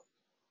SM04.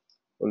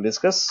 We'll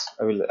discuss.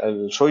 I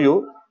will show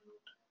you,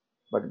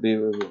 but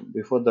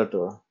before that,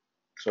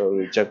 so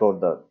we check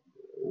out the.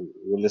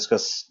 We'll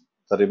discuss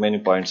the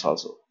remaining points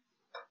also.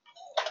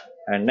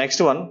 And next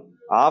one,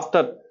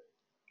 after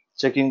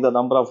checking the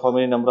number of how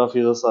many number of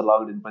users are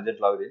logged in, present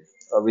logged in,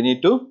 we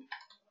need to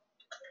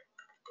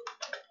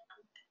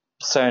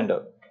send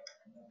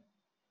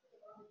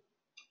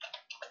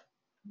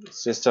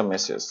system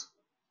message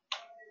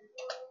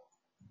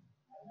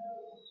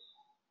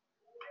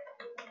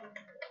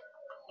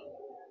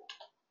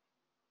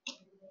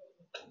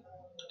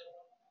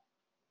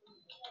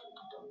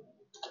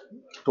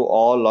to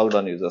all logged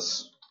on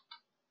users.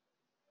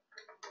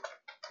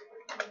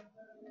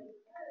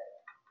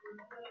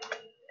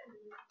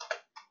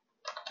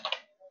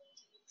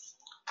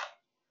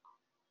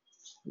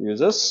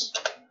 Users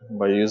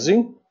by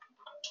using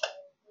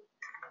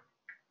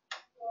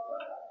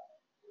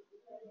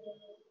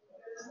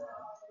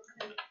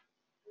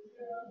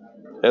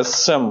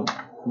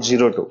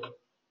SM02.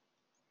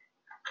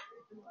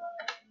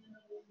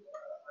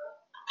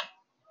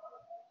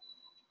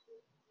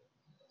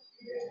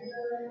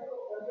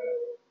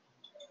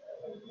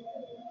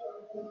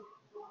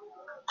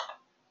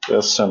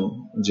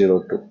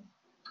 SM02.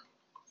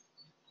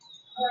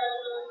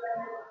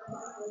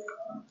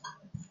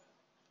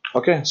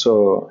 Okay,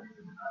 so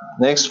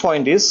next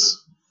point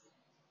is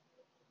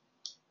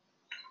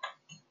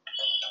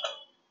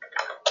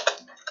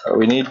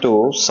we need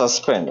to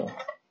suspend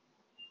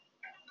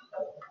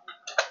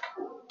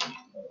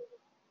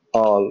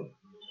all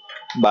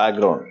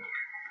background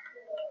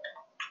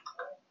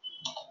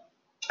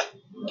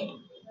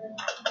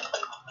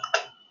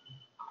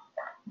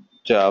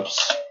jobs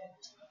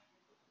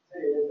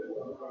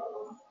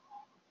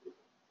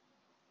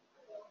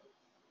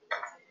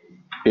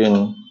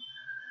in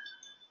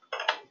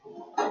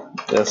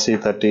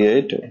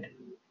SE38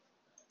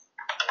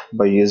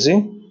 by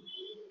using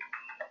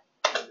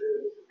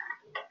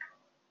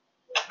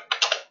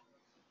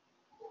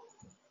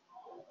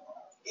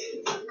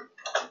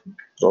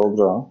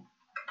program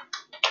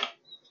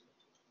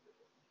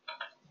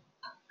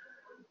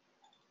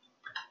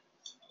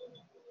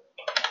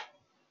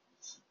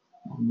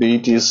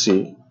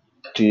BTC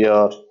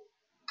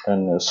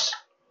TRNS1.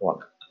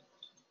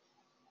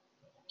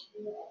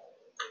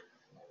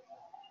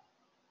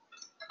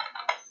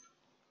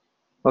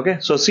 Okay,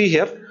 so see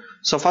here.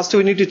 So first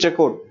we need to check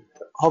out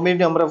how many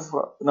number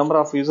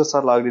of users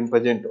are logged in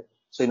present.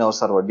 So in our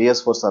server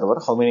DS4 server,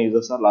 how many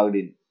users are logged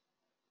in?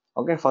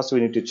 Okay, first we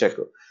need to check,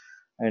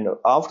 and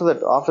after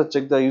that, after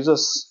check the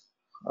users,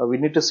 we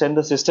need to send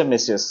the system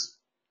message.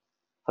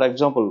 For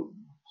example,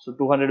 so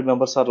 200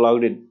 members are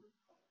logged in.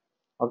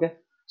 Okay,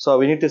 so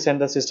we need to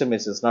send the system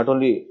message, not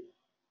only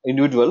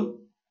individual.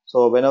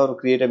 So whenever we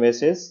create a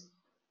message,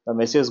 the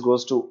message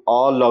goes to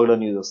all logged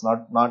on users,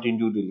 not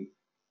individually.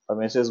 The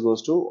message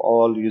goes to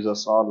all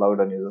users, all logged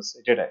on users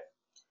at a time.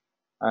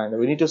 And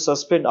we need to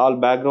suspend all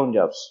background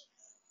jobs.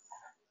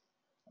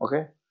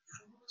 Okay,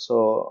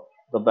 so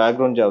the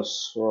background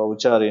jobs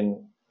which are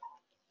in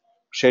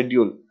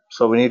schedule,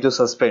 so we need to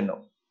suspend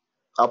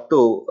up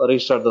to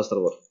restart the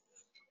server.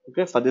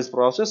 Okay, for this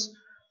process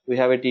we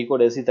have a T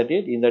code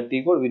SE38. In that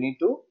T code we need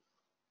to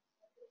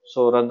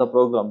run the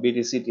program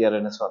BTC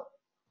TRNS1.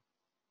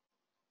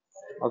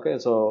 Okay,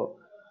 so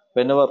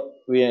whenever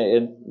we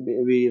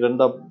run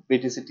the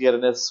BTC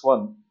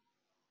TRNS1,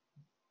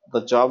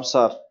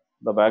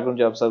 the background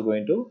jobs are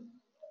going to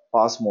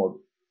pass mode,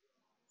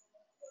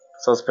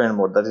 suspend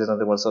mode. That is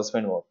nothing but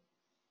suspend mode.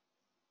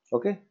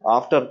 Okay,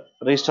 after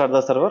restart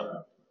the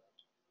server,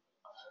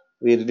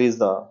 we release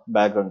the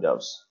background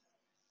jobs.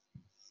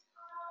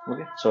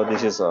 Okay, so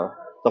this is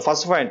the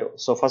first point.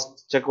 So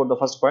first check out the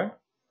first point.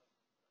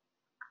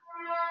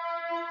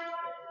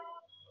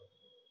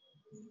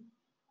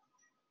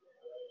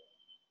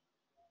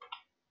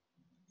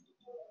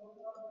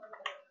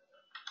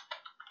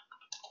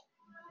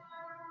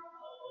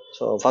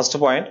 So first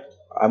point,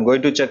 I'm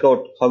going to check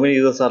out how many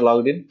users are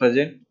logged in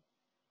present.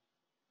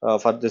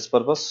 For this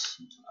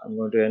purpose, I'm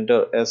going to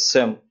enter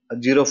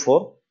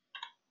SM04.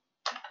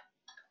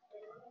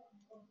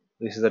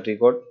 This is the T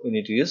code we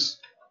need to use.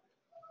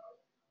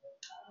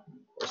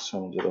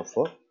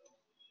 SM04.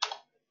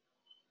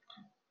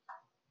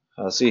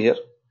 See here.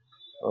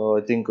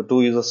 I think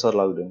two users are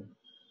logged in.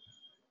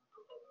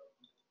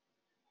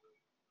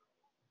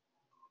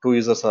 Two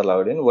users are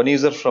logged in. One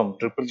user from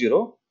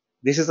 000.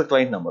 This is the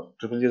client number.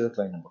 000 is the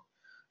client number.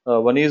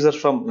 One user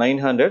from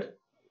 900.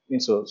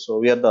 Means so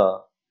we are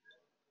the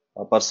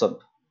person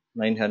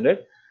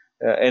 900.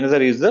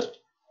 Another user,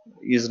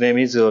 his name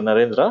is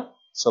Narendra.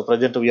 So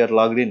present we are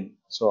logged in.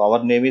 So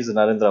our name is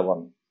Narendra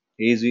one.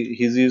 His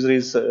user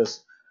is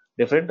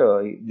different.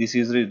 This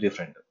user is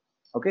different.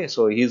 Okay,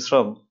 so he is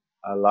from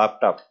a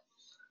laptop.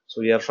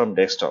 So we are from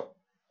desktop.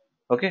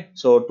 Okay,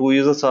 so two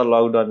users are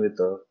logged on with.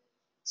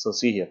 So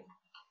see here,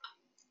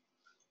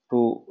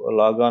 two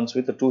logons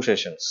with two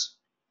sessions.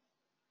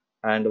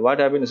 And what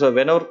happens? So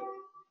whenever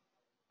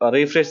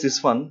refresh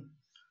this one,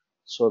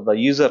 so the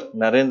user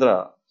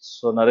Narendra,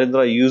 so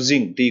Narendra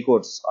using T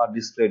codes are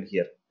displayed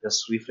here.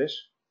 Just refresh.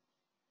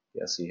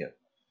 Yeah, see here.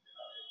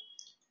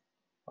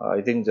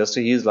 I think just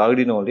he is logged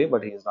in only,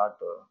 but he is not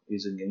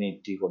using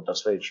any T code.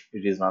 That's why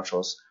it is not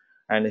shows.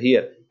 And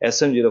here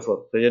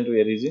SM04 present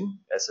we are using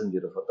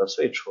SM04. That's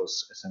why it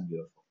shows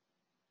SM04.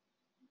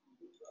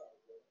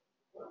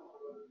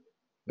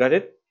 Got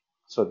it?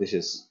 So this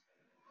is.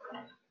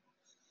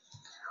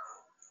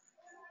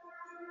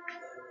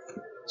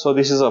 So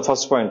this is the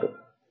first point.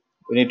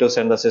 We need to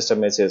send the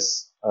system message.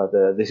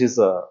 This is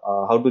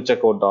how to check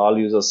out the all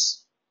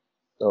users,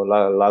 the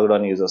logged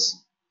on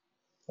users.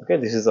 Okay,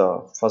 this is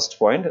the first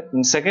point.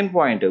 In second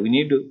point, we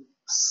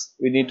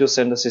need to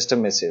send the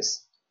system message.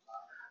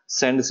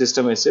 Send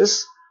system message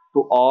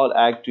to all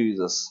active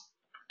users.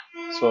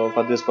 So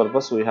for this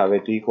purpose, we have a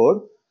T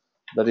code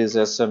that is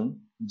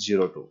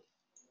SM02.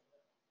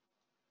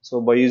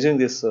 So by using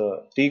this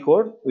T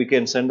code, we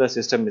can send the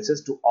system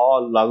message to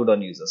all logged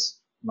on users,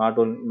 not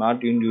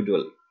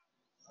individual.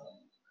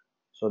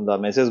 So the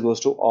message goes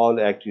to all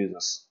active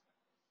users.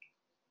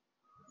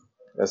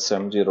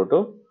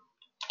 SM02.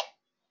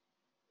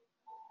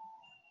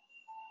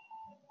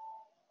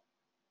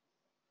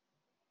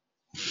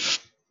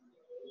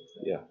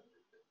 Yeah.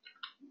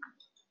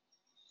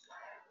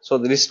 So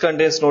the list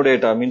contains no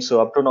data, means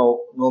up to now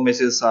no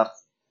messages are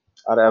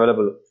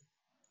available.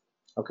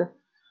 Okay.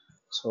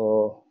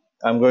 So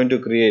I'm going to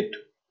create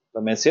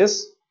the message.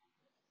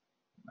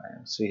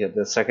 And see here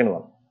the second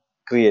one,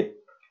 create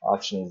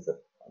option is there.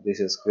 This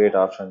is create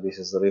option. This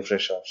is the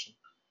refresh option.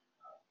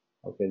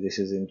 Okay, this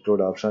is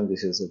include option.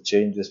 This is a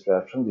change display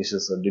option. This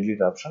is a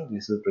delete option.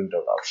 This is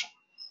printout option.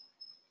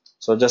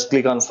 So just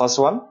click on first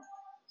one.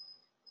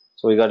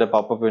 So we got a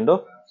pop-up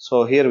window.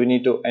 So here we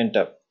need to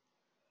enter.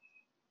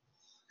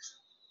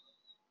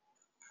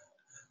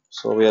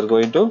 So we are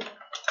going to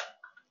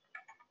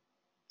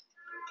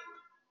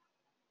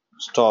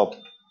stop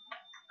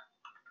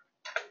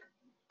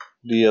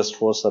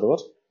DS4 server.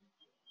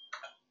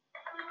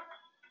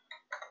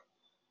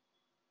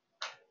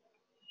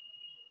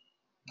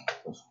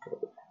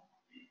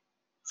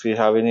 If you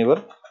have any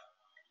work,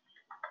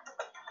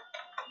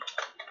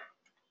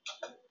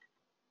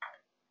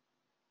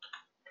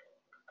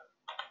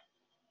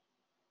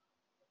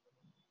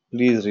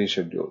 please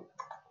reschedule.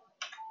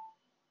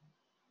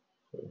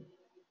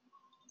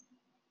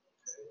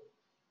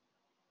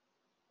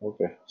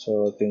 Okay,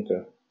 so I think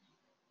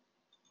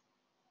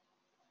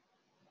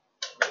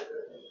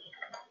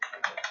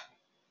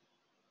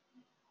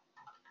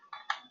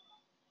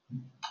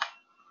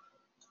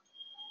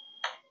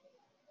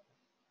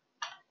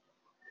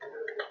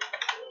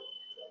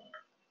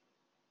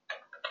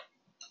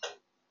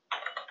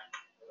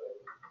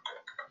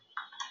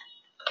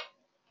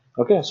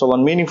okay. So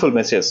one meaningful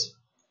message.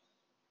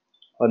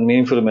 One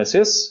meaningful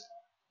message.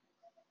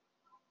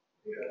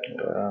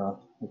 I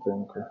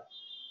think.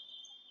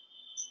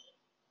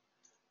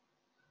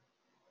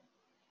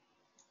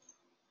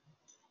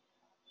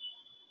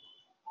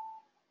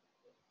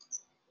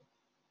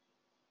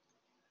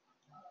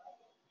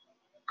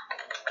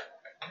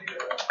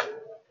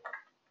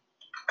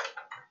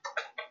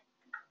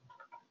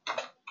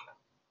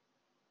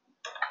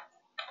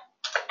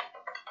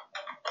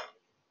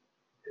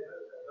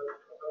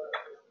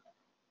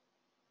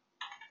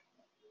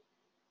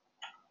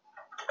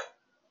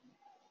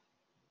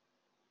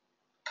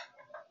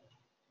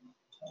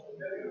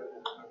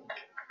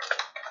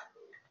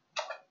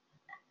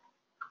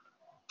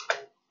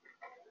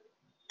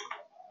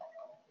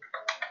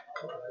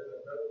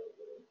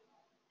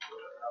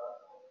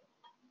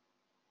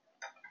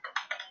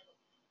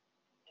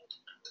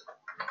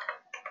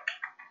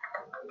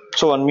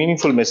 So one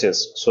meaningful message.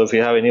 So if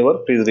you have any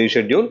work, please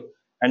reschedule.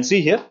 And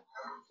see here.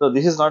 So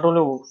this is not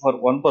only for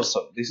one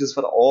person. This is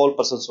for all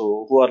persons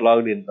who are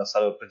logged in the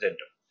server present.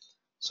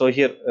 So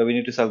here we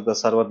need to select the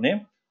server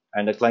name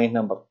and the client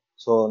number.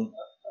 So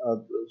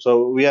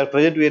so we are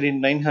present. We are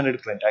in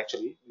 900 client.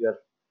 Actually,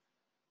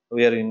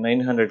 we are in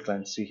 900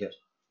 clients. See here.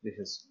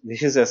 This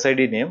is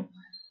SID name.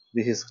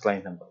 This is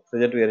client number.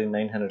 Present we are in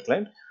 900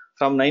 client.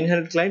 From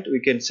 900 client we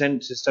can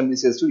send system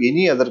message to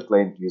any other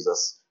client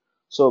users.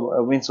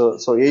 So means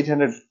so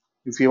 800.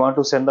 If you want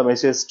to send the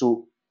message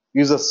to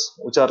users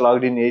which are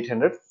logged in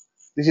 800,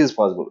 this is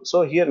possible.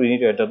 So here we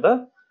need to enter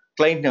the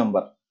client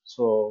number.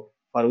 So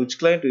for which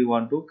client we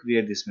want to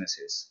create this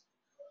message.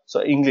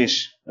 So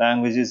English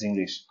language is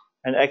English,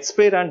 and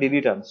expire and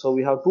delete on. So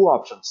we have two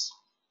options.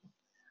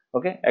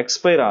 Okay,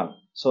 expire on.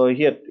 So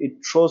here it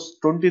shows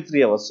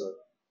 23 hours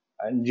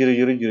and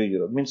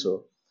 0000 means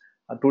so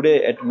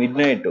today at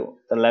midnight the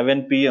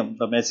 11 p.m.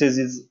 the message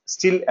is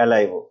still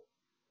alive.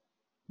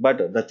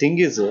 But the thing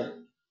is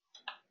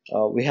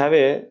we have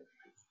a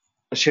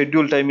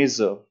schedule time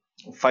is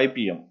 5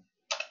 p.m.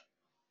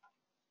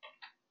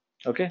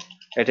 Okay,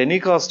 at any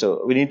cost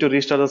we need to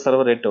restart the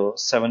server at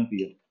 7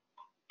 p.m.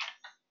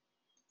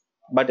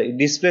 But it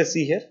displays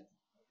see here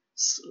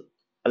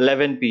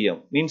 11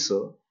 p.m. means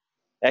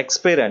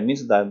expire and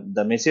means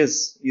the message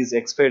is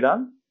expired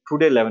on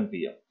today 11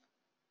 p.m.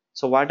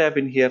 So what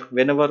happened here?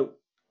 Whenever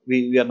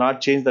we are not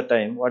change the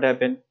time, what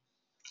happened?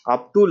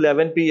 Up to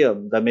 11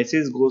 p.m. the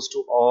message goes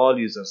to all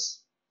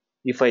users.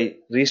 If I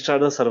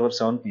restart the server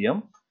 7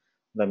 p.m.,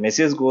 the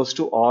message goes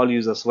to all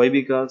users. Why?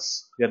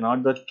 Because we are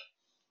not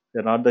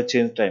the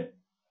change time.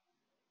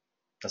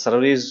 The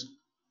server is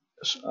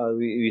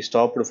we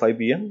stopped at 5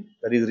 p.m.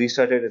 That is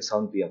restarted at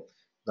 7 p.m.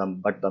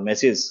 But the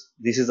message,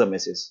 this is the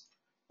message.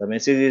 The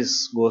message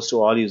is goes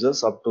to all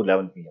users up to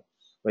 11 p.m.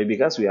 Why?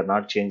 Because we are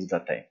not changed the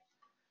time.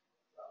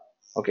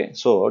 Okay,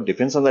 so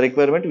depends on the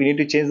requirement. We need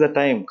to change the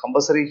time.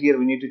 Compulsory here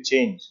we need to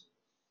change.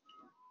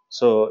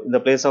 So in the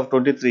place of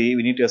 23,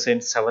 we need to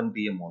assign 7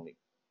 p.m. only.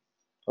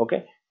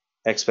 Okay,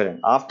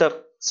 experiment. After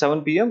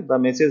 7 p.m., the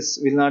message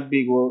will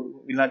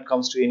not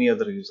comes to any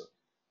other user.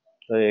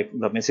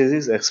 The message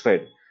is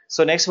expired.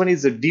 So next one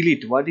is the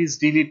delete. What is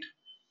delete?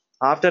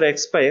 After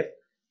expire,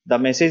 the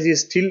message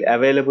is still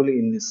available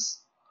in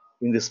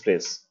this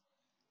place.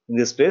 In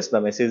this place,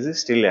 the message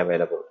is still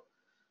available.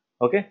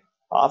 Okay,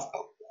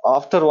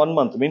 after 1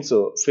 month means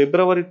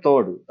February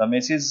 3rd the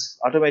message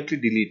automatically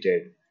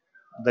deleted.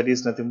 That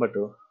is nothing but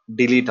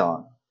delete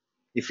on.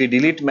 If you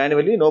delete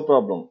manually, no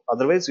problem,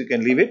 otherwise you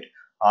can leave it.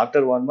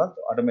 After 1 month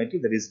automatically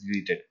that is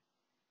deleted.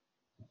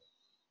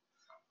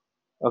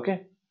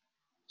 Okay,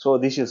 so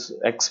this is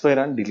expire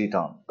and delete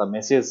on. The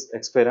message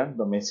expire and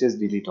the message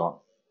delete on.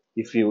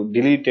 If you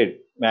delete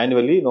it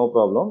manually, no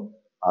problem,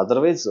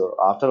 otherwise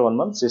after 1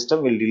 month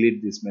system will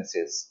delete this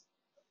message.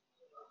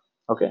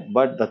 Okay,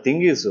 but the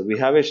thing is we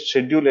have a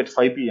schedule at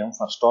 5 p.m.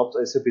 for stop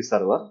the SAP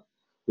server.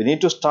 We need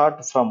to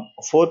start from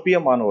 4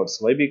 p.m. onwards.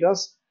 Why?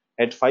 Because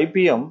at 5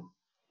 p.m.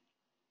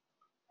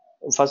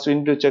 first we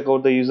need to check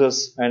out the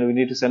users and we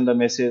need to send the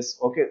message.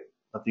 Okay,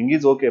 the thing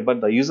is okay, but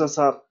the users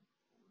are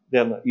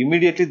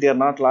immediately they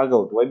are not log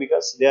out. Why?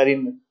 Because they are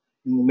in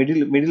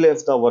middle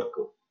of the work.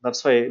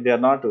 That's why they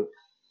are not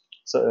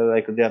so,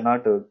 like they are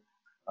not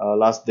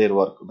lost their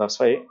work. That's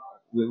why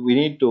we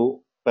need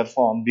to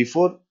perform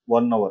before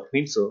 1 hour.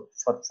 Means so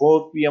for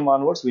 4 p.m.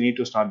 onwards we need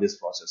to start this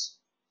process.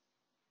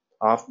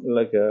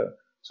 After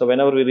so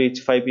whenever we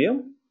reach 5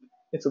 p.m.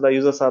 it's the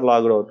users are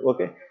logged out.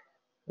 Okay,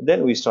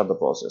 then we start the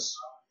process.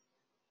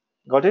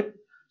 Got it?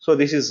 So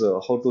this is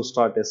how to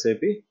start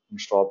SAP and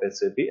stop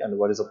SAP and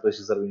what is the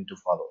procedure we need to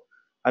follow.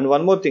 And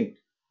one more thing,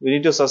 we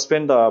need to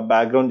suspend the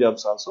background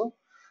jobs also.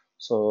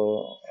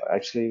 So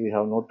actually we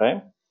have no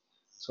time.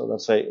 So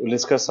that's why we'll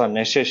discuss on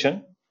next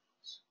session.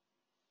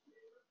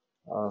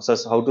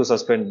 How to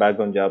suspend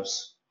background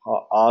jobs,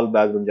 all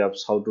background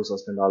jobs, how to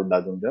suspend all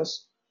background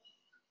jobs,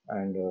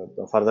 and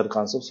the further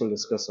concepts we'll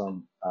discuss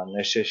on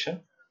next session.